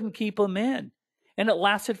 We couldn't keep them in. And it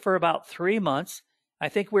lasted for about 3 months. I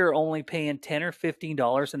think we were only paying $10 or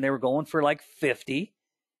 $15, and they were going for like 50,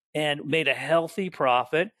 and made a healthy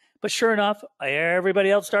profit. But sure enough,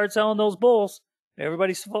 everybody else started selling those bowls.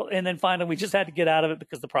 And then finally we just had to get out of it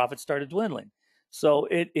because the profit started dwindling. So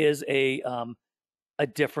it is a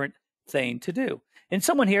different thing to do. And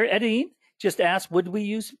someone here, Eddie, just asked, would we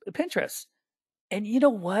use Pinterest? And you know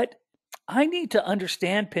what? I need to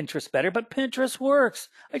understand Pinterest better, but Pinterest works.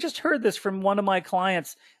 I just heard this from one of my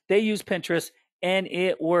clients. They use Pinterest and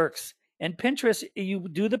it works. And Pinterest, you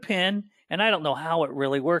do the pin, and I don't know how it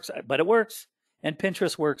really works, but it works. And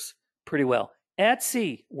Pinterest works pretty well.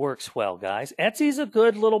 Etsy works well, guys. Etsy's a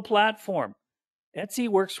good little platform. Etsy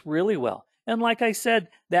works really well. And like I said,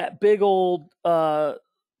 that big old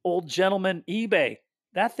gentleman, eBay,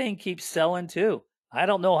 that thing keeps selling too. I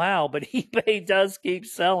don't know how, but eBay does keep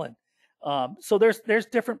selling. So there's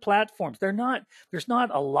different platforms. There's not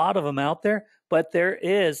a lot of them out there, but there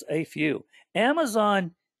is a few.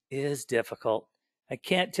 Amazon is difficult. I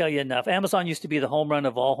can't tell you enough. Amazon used to be the home run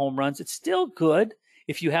of all home runs. It's still good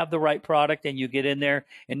if you have the right product and you get in there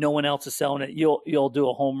and no one else is selling it. You'll do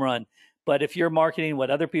a home run. But if you're marketing what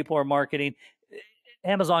other people are marketing,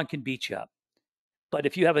 Amazon can beat you up. But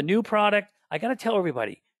if you have a new product, I got to tell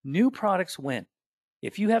everybody, new products win.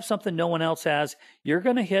 If you have something no one else has, you're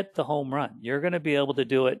going to hit the home run. You're going to be able to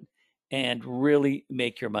do it and really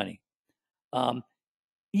make your money.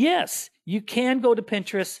 Yes, you can go to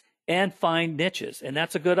Pinterest and find niches, and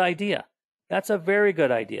that's a good idea. That's a very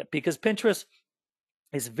good idea because Pinterest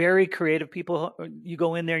is very creative. People, you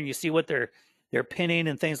go in there and you see what they're pinning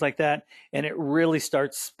and things like that, and it really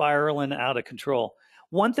starts spiraling out of control.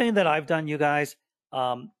 One thing that I've done, you guys,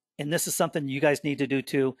 and this is something you guys need to do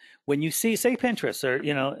too. When you see, say, Pinterest, or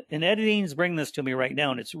and editing's bringing this to me right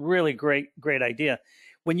now, and it's really great idea.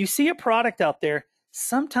 When you see a product out there,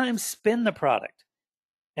 sometimes spin the product.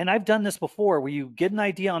 And I've done this before, where you get an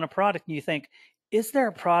idea on a product and you think, is there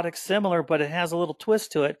a product similar, but it has a little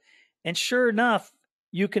twist to it? And sure enough,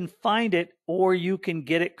 you can find it, or you can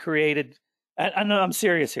get it created. I know, I'm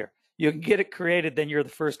serious here. You can get it created, then you're the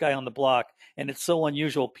first guy on the block, and it's so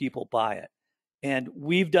unusual people buy it. And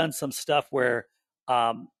we've done some stuff where,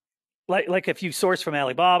 like if you source from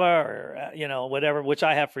Alibaba or whatever, which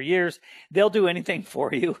I have for years, they'll do anything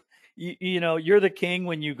for you. You're the king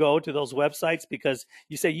when you go to those websites, because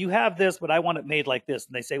you say, you have this, but I want it made like this.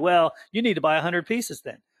 And they say, well, you need to buy 100 pieces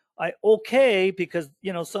then. Okay, because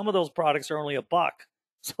some of those products are only $1.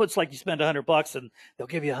 So it's like you spend $100 and they'll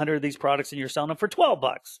give you 100 of these products and you're selling them for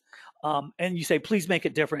 $12. And you say, please make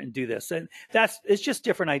it different and do this. And it's just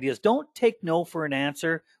different ideas. Don't take no for an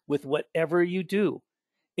answer with whatever you do.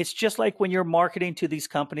 It's just like when you're marketing to these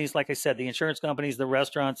companies, like I said, the insurance companies, the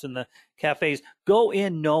restaurants, and the cafes. Go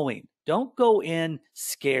in knowing. Don't go in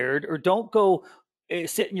scared, or don't go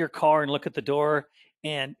sit in your car and look at the door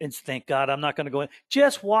and think, God, I'm not going to go in.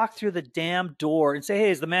 Just walk through the damn door and say,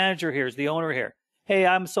 hey, is the manager here? Is the owner here? Hey,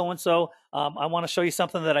 I'm so-and-so. I want to show you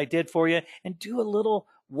something that I did for you, and do a little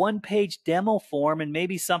one-page demo form, and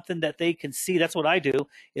maybe something that they can see. That's what I do,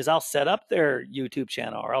 is I'll set up their YouTube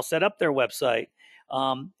channel, or I'll set up their website.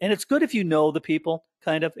 And it's good if you know the people,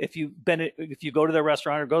 kind of, if you go to their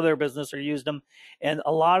restaurant or go to their business or used them. And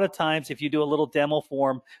a lot of times, if you do a little demo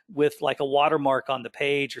form with like a watermark on the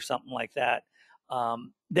page or something like that,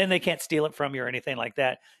 then they can't steal it from you or anything like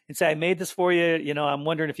that. And say, I made this for you. I'm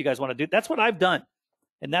wondering if you guys want to do it. That's what I've done.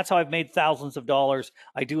 And that's how I've made thousands of dollars.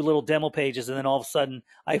 I do little demo pages, and then all of a sudden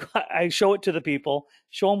I show it to the people,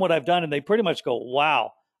 show them what I've done, and they pretty much go,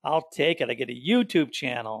 wow, I'll take it. I get a YouTube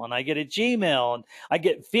channel, and I get a Gmail, and I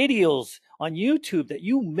get videos on YouTube that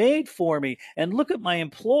you made for me. And look at my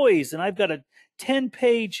employees, and I've got a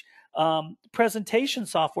 10-page presentation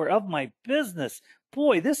software of my business.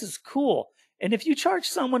 Boy, this is cool. And if you charge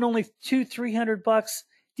someone only $200-300,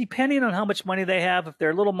 depending on how much money they have, if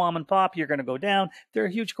they're a little mom and pop, you're going to go down. If they're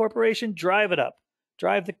a huge corporation, drive it up,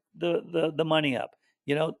 drive the money up.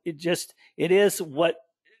 It is what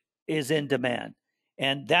is in demand.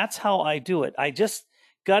 And that's how I do it. I just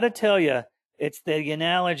got to tell you, it's the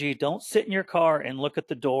analogy. Don't sit in your car and look at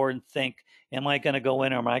the door and think, am I going to go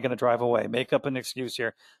in or am I going to drive away? Make up an excuse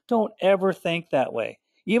here. Don't ever think that way.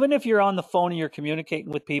 Even if you're on the phone and you're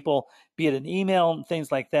communicating with people, be it an email and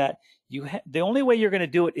things like that, the only way you're going to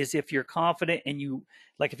do it is if you're confident and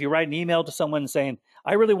if you write an email to someone saying,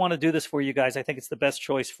 I really want to do this for you guys. I think it's the best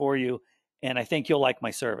choice for you. And I think you'll like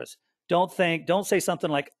my service. Don't say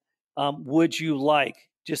something like, would you like?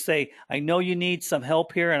 Just say, I know you need some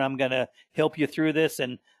help here and I'm going to help you through this.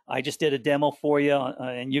 And I just did a demo for you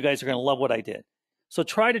and you guys are going to love what I did. So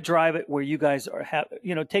try to drive it where you guys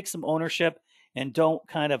take some ownership and don't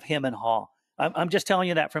kind of hem and haw. I'm just telling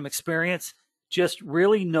you that from experience. Just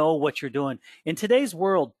really know what you're doing. In today's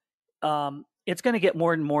world, it's going to get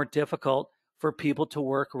more and more difficult for people to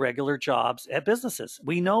work regular jobs at businesses.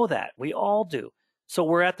 We know that. We all do. So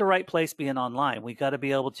we're at the right place being online. We got to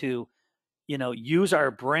be able to, use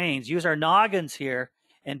our brains, use our noggins here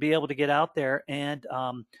and be able to get out there and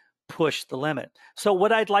push the limit. So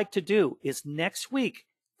what I'd like to do is next week,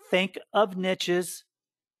 think of niches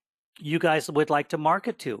you guys would like to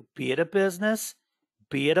market to, be it a business,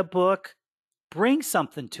 be it a book. Bring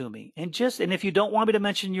something to me. And if you don't want me to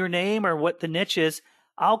mention your name or what the niche is,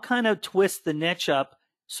 I'll kind of twist the niche up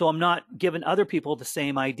so I'm not giving other people the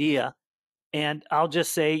same idea. And I'll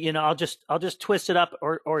just say, I'll just twist it up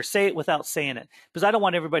or say it without saying it, because I don't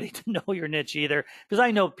want everybody to know your niche either, because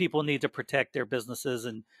I know people need to protect their businesses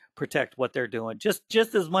and protect what they're doing just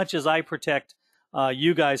as much as I protect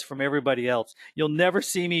you guys from everybody else. You'll never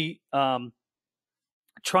see me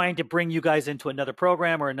trying to bring you guys into another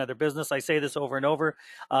program or another business. I say this over and over.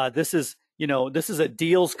 This is a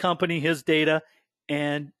deals company, his data.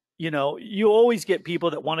 And, you always get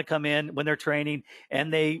people that want to come in when they're training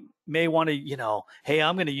and they may want to, hey,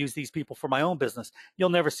 I'm going to use these people for my own business.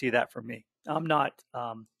 You'll never see that from me. I'm not,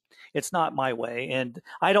 it's not my way and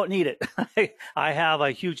I don't need it. I have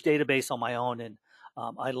a huge database on my own and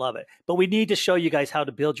I love it. But we need to show you guys how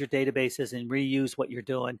to build your databases and reuse what you're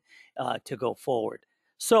doing to go forward.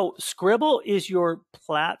 So Sqribble is your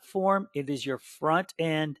platform. It is your front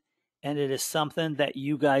end, and it is something that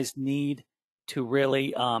you guys need to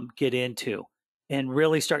really get into and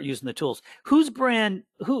really start using the tools. Who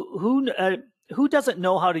doesn't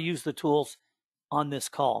know how to use the tools on this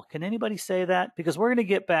call? Can anybody say that? Because we're going to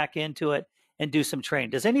get back into it and do some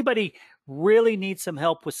training. Does anybody really need some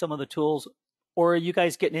help with some of the tools, or are you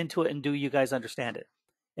guys getting into it and do you guys understand it?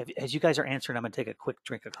 As you guys are answering, I'm going to take a quick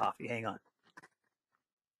drink of coffee. Hang on.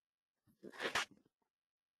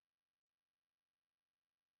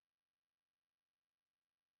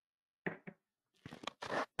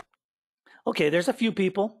 Okay, there's a few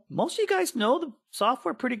people. Most of you guys know the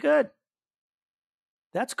software pretty good.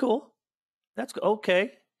 That's cool. That's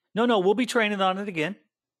okay. No, we'll be training on it again.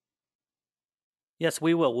 Yes,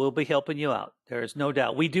 we will. We'll be helping you out. There is no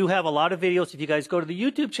doubt. We do have a lot of videos. If you guys go to the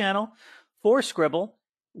YouTube channel for Sqribble,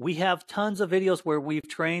 we have tons of videos where we've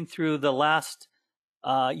trained through the last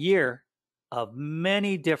year of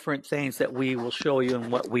many different things that we will show you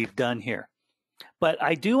and what we've done here. But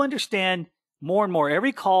I do understand more and more.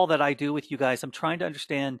 Every call that I do with you guys, I'm trying to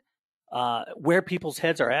understand where people's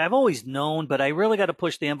heads are. I've always known, but I really got to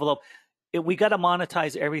push the envelope. We got to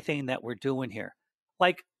monetize everything that we're doing here.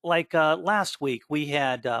 Like last week, we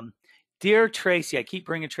had dear Tracy. I keep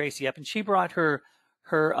bringing Tracy up, and she brought her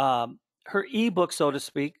ebook, so to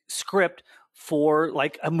speak, script for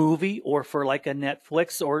like a movie or for like a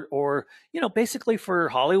Netflix or basically for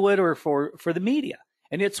Hollywood or for the media.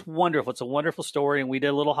 And it's wonderful. It's a wonderful story. And we did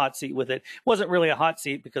a little hot seat with it. It wasn't really a hot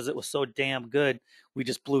seat because it was so damn good. We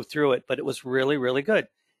just blew through it, but it was really, really good.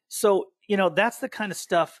 So, that's the kind of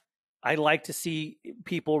stuff I like to see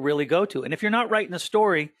people really go to. And if you're not writing a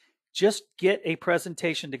story, just get a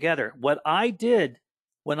presentation together. What I did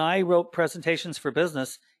when I wrote presentations for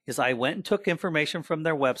business is I went and took information from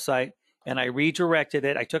their website and I redirected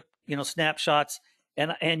it. I took, snapshots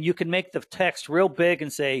and you can make the text real big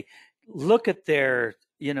and say, look at their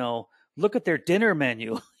dinner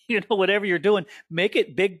menu, whatever you're doing, make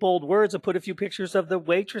it big, bold words and put a few pictures of the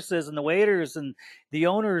waitresses and the waiters and the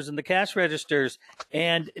owners and the cash registers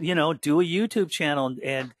and, do a YouTube channel.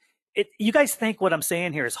 And you guys think what I'm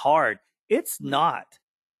saying here is hard. It's not.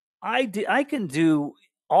 I can do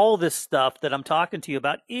all this stuff that I'm talking to you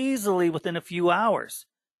about easily within a few hours.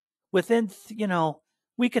 within,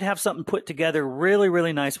 we could have something put together really,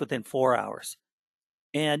 really nice within 4 hours.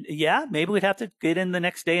 And yeah, maybe we'd have to get in the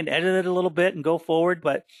next day and edit it a little bit and go forward,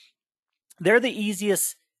 but they're the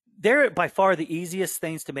easiest. They're by far the easiest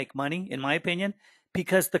things to make money, in my opinion,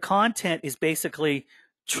 because the content is basically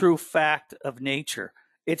true fact of nature.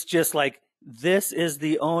 It's just like, this is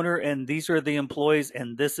the owner and these are the employees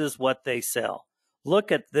and this is what they sell.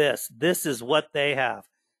 Look at this. This is what they have.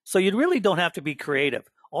 So you really don't have to be creative.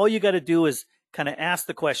 All you got to do is kind of ask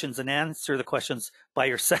the questions and answer the questions by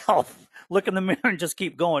yourself. Look in the mirror and just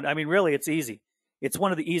keep going. I mean, really, it's easy. It's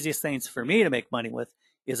one of the easiest things for me to make money with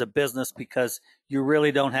is a business because you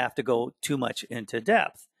really don't have to go too much into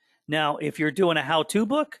depth. Now, if you're doing a how-to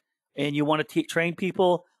book and you want to train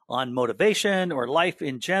people on motivation or life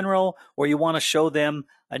in general, or you want to show them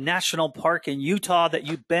a national park in Utah that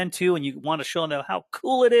you've been to and you want to show them how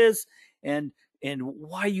cool it is and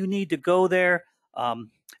why you need to go there.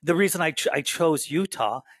 The reason I chose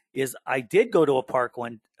Utah is I did go to a park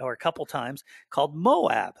one or a couple times called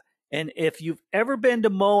Moab. And if you've ever been to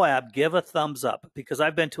Moab, give a thumbs up because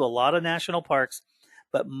I've been to a lot of national parks,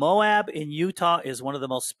 but Moab in Utah is one of the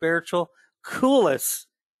most spiritual, coolest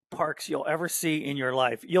parks you'll ever see in your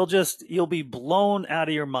life. You'll be blown out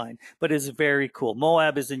of your mind, but it's very cool.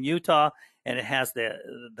 Moab is in Utah and it has the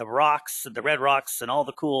rocks, the red rocks and all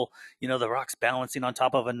the cool, the rocks balancing on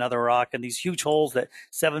top of another rock and these huge holes that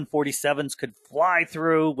 747s could fly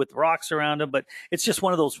through with rocks around them. But it's just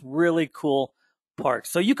one of those really cool parks.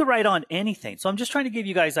 So you could write on anything. So I'm just trying to give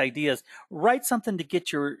you guys ideas. Write something to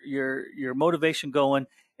get your motivation going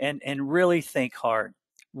and really think hard.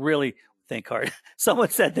 Really think hard. Someone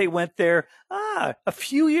said they went there a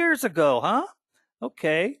few years ago, huh?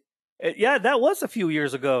 Okay. Yeah, that was a few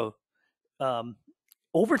years ago. Yeah,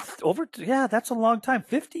 that's a long time.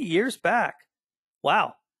 50 years back.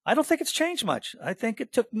 Wow. I don't think it's changed much. I think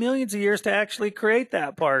it took millions of years to actually create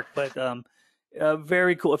that park, but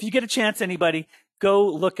very cool. If you get a chance, anybody, go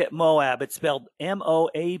look at Moab. It's spelled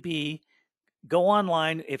Moab. Go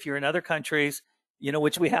online if you're in other countries,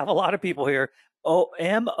 which we have a lot of people here.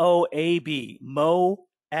 Moab,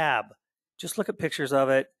 Moab. Just look at pictures of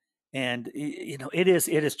it. And, it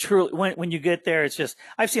is truly, when you get there, it's just,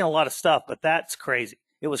 I've seen a lot of stuff, but that's crazy.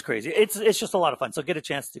 It was crazy. It's just a lot of fun. So get a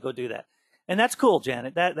chance to go do that. And that's cool,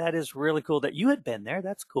 Janet. That is really cool that you had been there.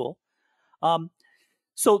 That's cool.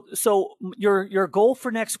 So your goal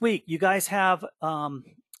for next week, you guys have, I'm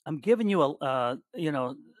giving you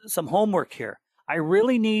some homework here. I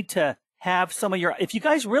really need to have some of if you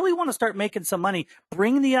guys really want to start making some money,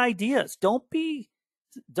 bring the ideas. Don't be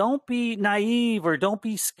naive or don't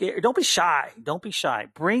be scared. Don't be shy. Don't be shy.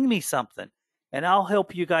 Bring me something and I'll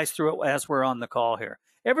help you guys through it as we're on the call here.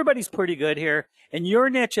 Everybody's pretty good here and your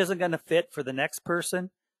niche isn't going to fit for the next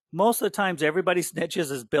person. Most of the times everybody's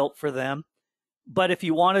niches is built for them. But if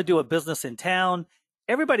you want to do a business in town,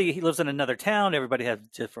 everybody lives in another town. Everybody has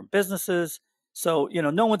different businesses. So,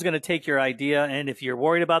 no one's going to take your idea. And if you're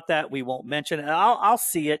worried about that, we won't mention it. I'll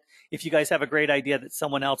see it. If you guys have a great idea that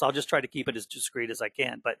someone else, I'll just try to keep it as discreet as I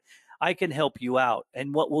can. But I can help you out.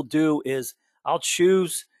 And what we'll do is I'll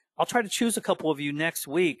try to choose a couple of you next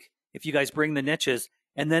week if you guys bring the niches.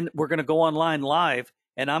 And then we're going to go online live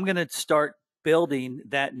and I'm going to start building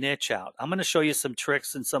that niche out. I'm going to show you some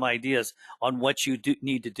tricks and some ideas on what you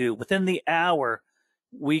need to do. Within the hour,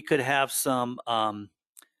 we could have some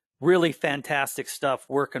really fantastic stuff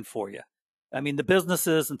working for you. I mean, the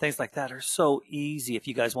businesses and things like that are so easy if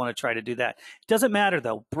you guys want to try to do that. It doesn't matter,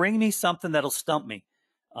 though. Bring me something that'll stump me.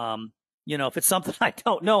 If it's something I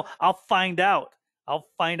don't know, I'll find out. I'll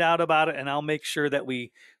find out about it, and I'll make sure that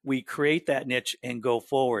we create that niche and go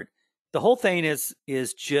forward. The whole thing is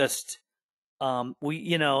just in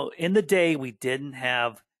the day, we didn't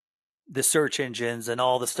have the search engines and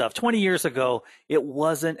all the stuff. 20 years ago, it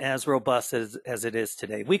wasn't as robust as it is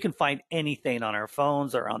today. We can find anything on our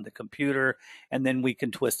phones or on the computer, and then we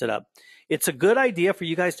can twist it up. It's a good idea for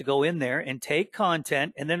you guys to go in there and take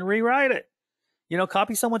content and then rewrite it.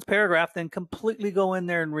 Copy someone's paragraph, then completely go in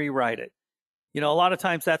there and rewrite it. A lot of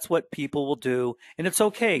times that's what people will do, and it's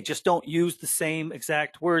okay. Just don't use the same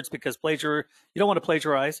exact words because you don't want to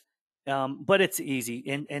plagiarize. But it's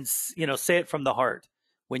easy and say it from the heart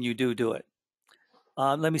when you do it.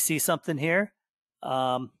 Let me see something here.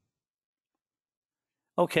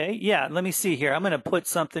 Okay, yeah, let me see here. I'm going to put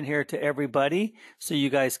something here to everybody so you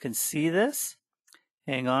guys can see this.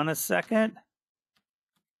 Hang on a second.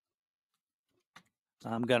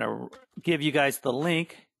 I'm going to give you guys the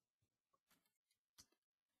link.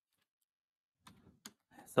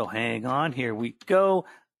 So hang on, here we go.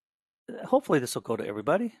 Hopefully this will go to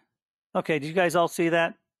everybody. Okay, did you guys all see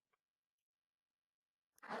that?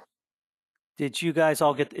 Did you guys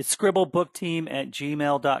all get it's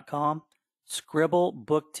sqribblebookteam@gmail.com?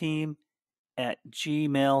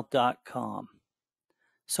 Sqribblebookteam@gmail.com.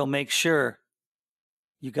 So make sure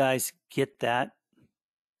you guys get that.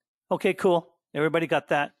 Okay, cool. Everybody got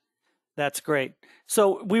that? That's great.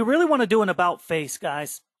 So we really want to do an about face,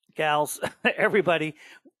 guys, gals, everybody.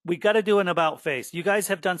 We got to do an about face. You guys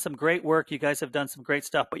have done some great work. You guys have done some great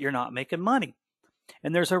stuff, but you're not making money.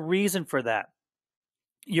 And there's a reason for that.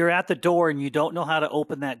 You're at the door and you don't know how to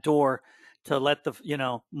open that door to let the,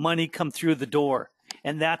 money come through the door.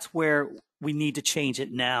 And that's where we need to change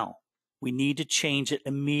it now. We need to change it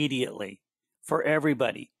immediately for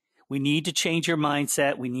everybody. We need to change your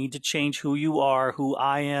mindset. We need to change who you are, who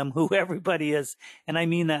I am, who everybody is. And I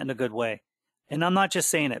mean that in a good way. And I'm not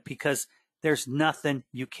just saying it because there's nothing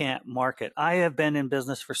you can't market. I have been in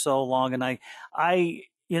business for so long, and I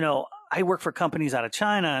work for companies out of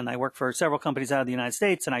China, and I work for several companies out of the United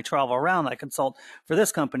States, and I travel around. I consult for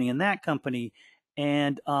this company and that company,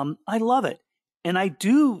 and I love it. And I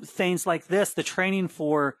do things like this, the training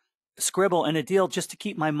for Sqribble and a deal, just to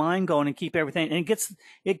keep my mind going and keep everything. And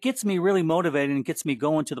it gets me really motivated and gets me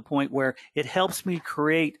going to the point where it helps me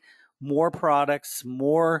create more products,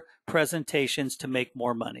 more presentations to make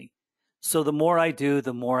more money. So the more I do,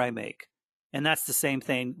 the more I make. And that's the same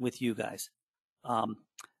thing with you guys.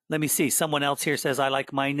 Let me see. Someone else here says, I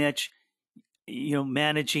like my niche,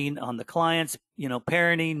 managing on the clients,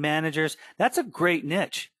 parenting managers. That's a great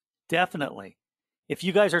niche. Definitely. If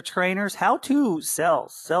you guys are trainers, how to sell.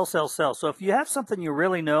 So if you have something you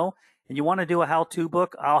really know and you want to do a how-to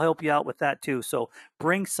book, I'll help you out with that too. So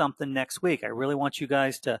bring something next week. I really want you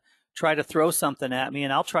guys to try to throw something at me,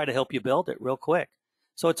 and I'll try to help you build it real quick.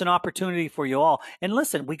 So it's an opportunity for you all. And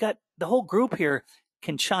listen, we got the whole group here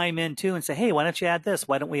can chime in too and say, hey, why don't you add this?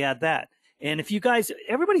 Why don't we add that? And if you guys,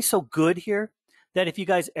 everybody's so good here that if you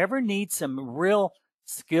guys ever need some real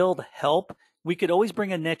skilled help, we could always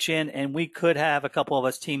bring a niche in, and we could have a couple of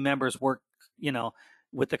us team members work,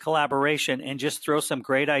 with the collaboration and just throw some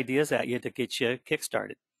great ideas at you to get you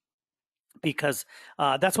kickstarted. Because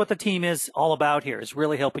that's what the team is all about here, is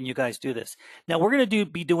really helping you guys do this. Now, we're going to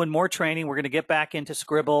be doing more training. We're going to get back into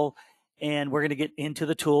Sqribble, and we're going to get into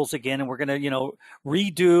the tools again, and we're going to,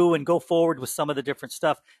 redo and go forward with some of the different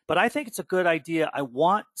stuff. But I think it's a good idea. I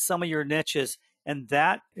want some of your niches, and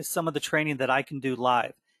that is some of the training that I can do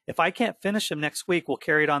live. If I can't finish them next week, we'll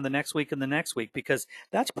carry it on the next week and the next week, because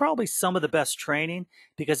that's probably some of the best training.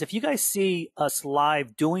 Because if you guys see us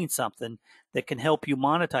live doing something that can help you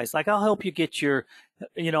monetize, like I'll help you get your,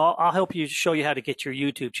 I'll help you show you how to get your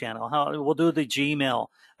YouTube channel. We'll do the Gmail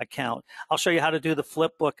account. I'll show you how to do the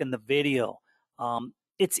flip book and the video.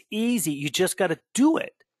 It's easy. You just got to do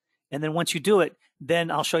it. And then once you do it, then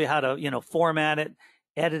I'll show you how to, format it,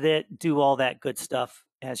 edit it, do all that good stuff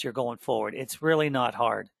as you're going forward. It's really not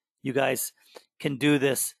hard. You guys can do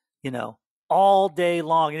this, all day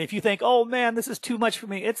long. And if you think, oh man, this is too much for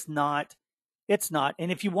me, it's not. It's not.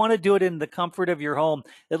 And if you want to do it in the comfort of your home,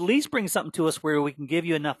 at least bring something to us where we can give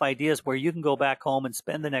you enough ideas where you can go back home and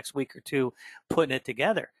spend the next week or two putting it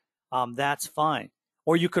together. That's fine.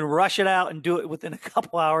 Or you can rush it out and do it within a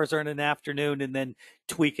couple hours or in an afternoon and then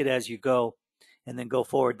tweak it as you go and then go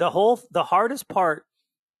forward. The hardest part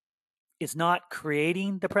is not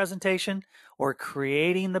creating the presentation or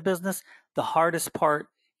creating the business. The hardest part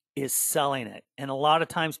is selling it. And a lot of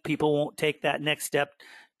times people won't take that next step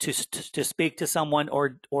to speak to someone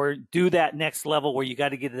or do that next level where you got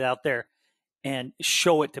to get it out there and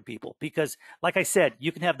show it to people. Because like I said,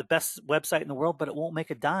 you can have the best website in the world, but it won't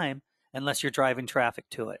make a dime unless you're driving traffic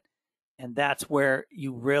to it. And that's where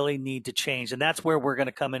you really need to change. And that's where we're going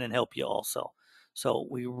to come in and help you also. So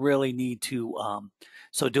we really need to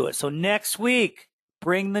do it. So next week,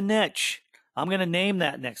 bring the niche. I'm going to name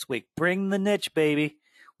that next week. Bring the niche, baby.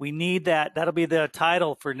 We need that. That'll be the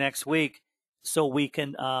title for next week, so we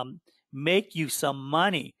can make you some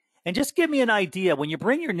money. And just give me an idea. When you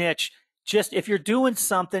bring your niche, just if you're doing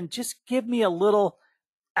something, just give me a little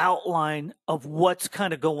outline of what's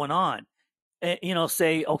kind of going on.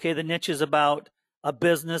 Say, okay, the niche is about a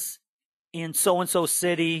business in so-and-so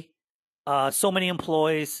city, so many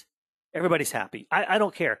employees, everybody's happy. I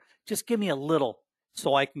don't care. Just give me a little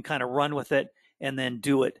so I can kind of run with it and then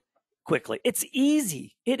do it quickly. It's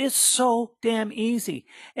easy. It is so damn easy.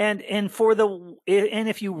 And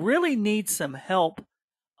if you really need some help,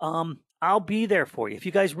 I'll be there for you. If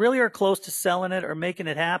you guys really are close to selling it or making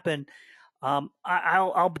it happen,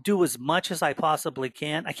 I'll do as much as I possibly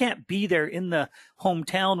can. I can't be there in the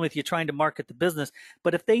hometown with you trying to market the business,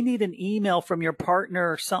 but if they need an email from your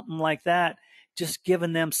partner or something like that, just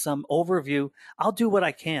giving them some overview, I'll do what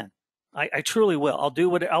I can. I truly will.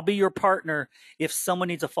 I'll be your partner if someone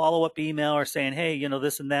needs a follow-up email or saying, hey,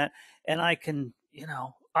 this and that, and I can,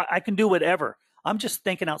 I can do whatever. I'm just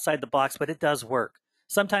thinking outside the box, but it does work.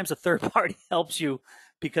 Sometimes a third party helps you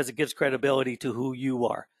because it gives credibility to who you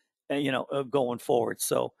are, going forward.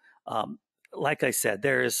 So, um, like I said,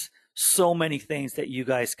 there is so many things that you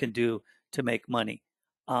guys can do to make money.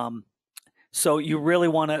 Um, so you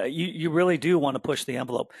really do want to push the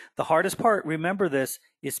envelope. The hardest part, remember this,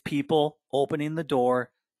 is people opening the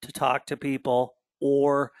door to talk to people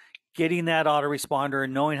or getting that autoresponder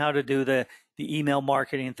and knowing how to do the email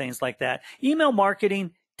marketing and things like that. Email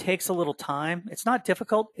marketing takes a little time. It's not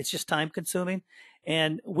difficult, it's just time consuming.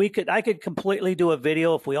 And I could completely do a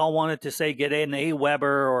video if we all wanted to say get an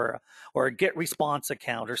Aweber or a get response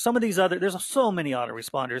account or some of these other, there's so many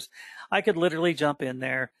autoresponders. I could literally jump in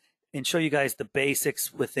there and show you guys the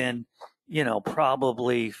basics within,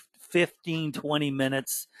 probably 15, 20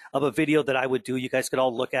 minutes of a video that I would do. You guys could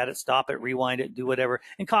all look at it, stop it, rewind it, do whatever,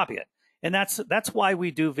 and copy it. And that's why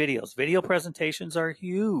we do videos. Video presentations are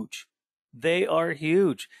huge. They are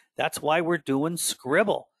huge. That's why we're doing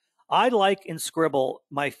Sqribble. I like in Sqribble,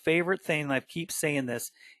 my favorite thing, and I keep saying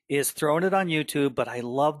this, is throwing it on YouTube, but I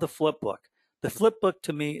love the flip book. The flip book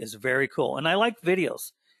to me is very cool. And I like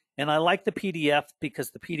videos. And I like the PDF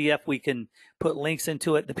because the PDF, we can put links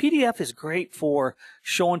into it. The PDF is great for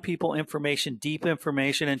showing people information, deep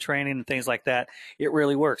information and training and things like that. It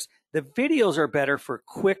really works. The videos are better for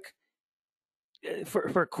quick,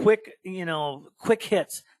 quick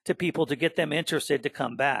hits to people to get them interested to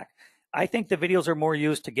come back. I think the videos are more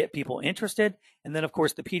used to get people interested. And then, of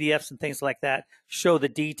course, the PDFs and things like that show the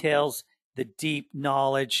details, the deep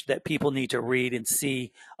knowledge that people need to read and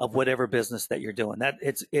see of whatever business that you're doing. That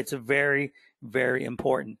it's very, very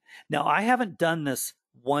important. Now, I haven't done this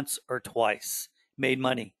once or twice, made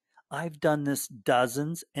money. I've done this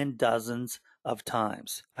dozens and dozens of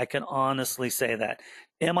times. I can honestly say that.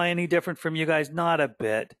 Am I any different from you guys? Not a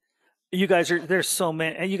bit. There's so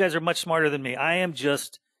many, and you guys are much smarter than me. I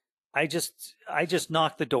just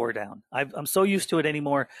knock the door down. I'm so used to it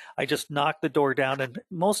anymore. I just knock the door down, and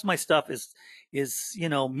most of my stuff is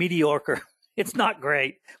mediocre. It's not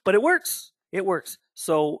great, but it works. It works.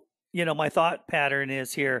 So my thought pattern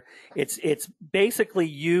is here. It's basically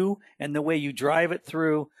you and the way you drive it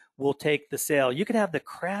through will take the sale. You could have the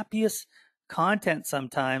crappiest content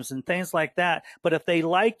sometimes and things like that, but if they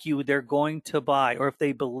like you, they're going to buy, or if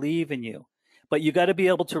they believe in you. But you got to be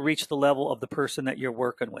able to reach the level of the person that you're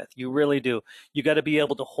working with. You really do. You got to be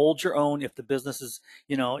able to hold your own. If the business is,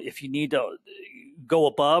 if you need to go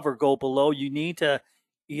above or go below, you need to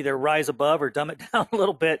either rise above or dumb it down a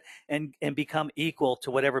little bit and become equal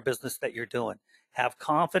to whatever business that you're doing. Have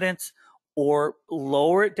confidence or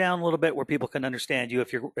lower it down a little bit where people can understand you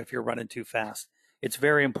if you're running too fast. It's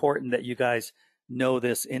very important that you guys know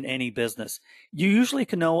this in any business. You usually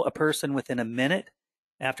can know a person within a minute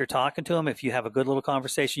after talking to them. If you have a good little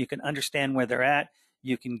conversation, you can understand where they're at.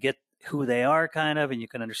 You can get who they are kind of, and you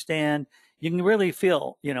can understand. You can really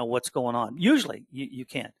feel, what's going on. Usually you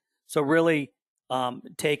can. So really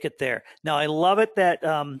take it there. Now, I love it that,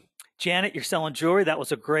 Janet, you're selling jewelry. That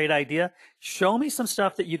was a great idea. Show me some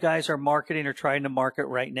stuff that you guys are marketing or trying to market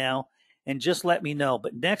right now, and just let me know.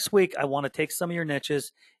 But next week, I want to take some of your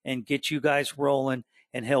niches and get you guys rolling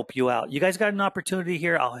and help you out. You guys got an opportunity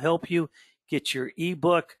here. I'll help you get your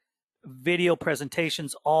ebook, video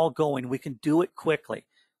presentations all going. We can do it quickly.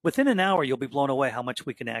 Within an hour, you'll be blown away how much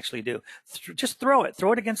we can actually do. Just throw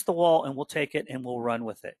it against the wall, and we'll take it and we'll run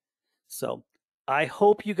with it. So I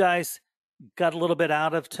hope you guys got a little bit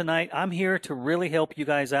out of tonight. I'm here to really help you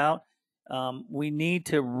guys out. We need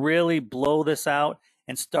to really blow this out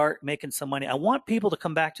and start making some money. I want people to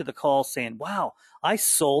come back to the call saying, wow, I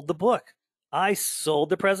sold the book. I sold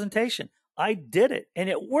the presentation. I did it and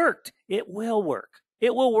it worked. It will work.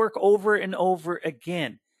 It will work over and over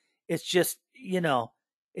again. It's just,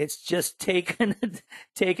 it's just taking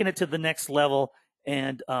it to the next level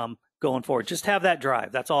and going forward. Just have that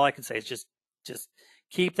drive. That's all I can say. It's just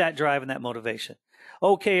keep that drive and that motivation.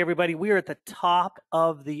 Okay, everybody, we are at the top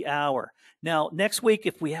of the hour. Now, next week,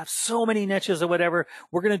 if we have so many niches or whatever,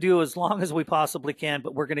 we're going to do as long as we possibly can,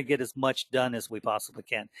 but we're going to get as much done as we possibly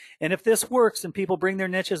can. And if this works and people bring their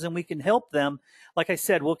niches and we can help them, like I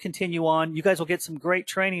said, we'll continue on. You guys will get some great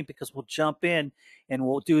training because we'll jump in and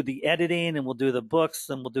we'll do the editing and we'll do the books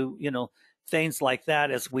and we'll do, things like that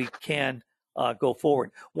as we can go forward.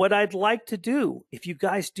 What I'd like to do, if you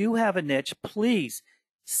guys do have a niche, please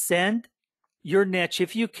send your niche,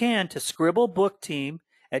 if you can, to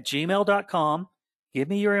sqribblebookteam@gmail.com. Give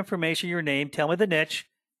me your information, your name, tell me the niche,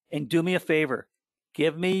 and do me a favor.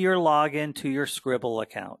 Give me your login to your Sqribble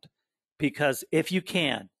account. because if you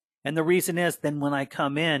can, and the reason is, then when I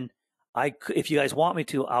come in, if you guys want me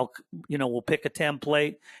to, we'll pick a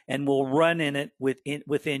template and we'll run in it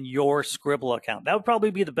within your Sqribble account. That would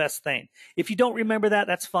probably be the best thing. If you don't remember that,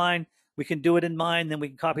 that's fine. We can do it in mine, then we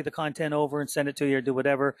can copy the content over and send it to you or do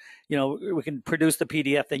whatever. We can produce the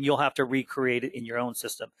PDF, then you'll have to recreate it in your own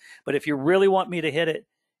system. But if you really want me to hit it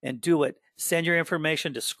and do it, send your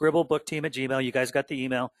information to sqribbleBookTeam@gmail. You guys got the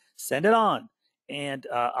email. Send it on, and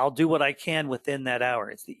I'll do what I can within that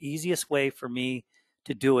hour. It's the easiest way for me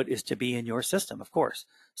to do it is to be in your system, of course.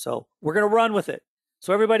 So we're going to run with it.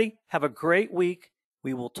 So everybody, have a great week.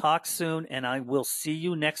 We will talk soon, and I will see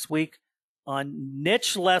you next week on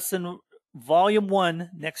Niche Lesson Volume 1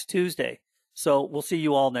 next Tuesday. So we'll see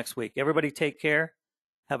you all next week. Everybody take care.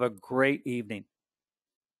 Have a great evening.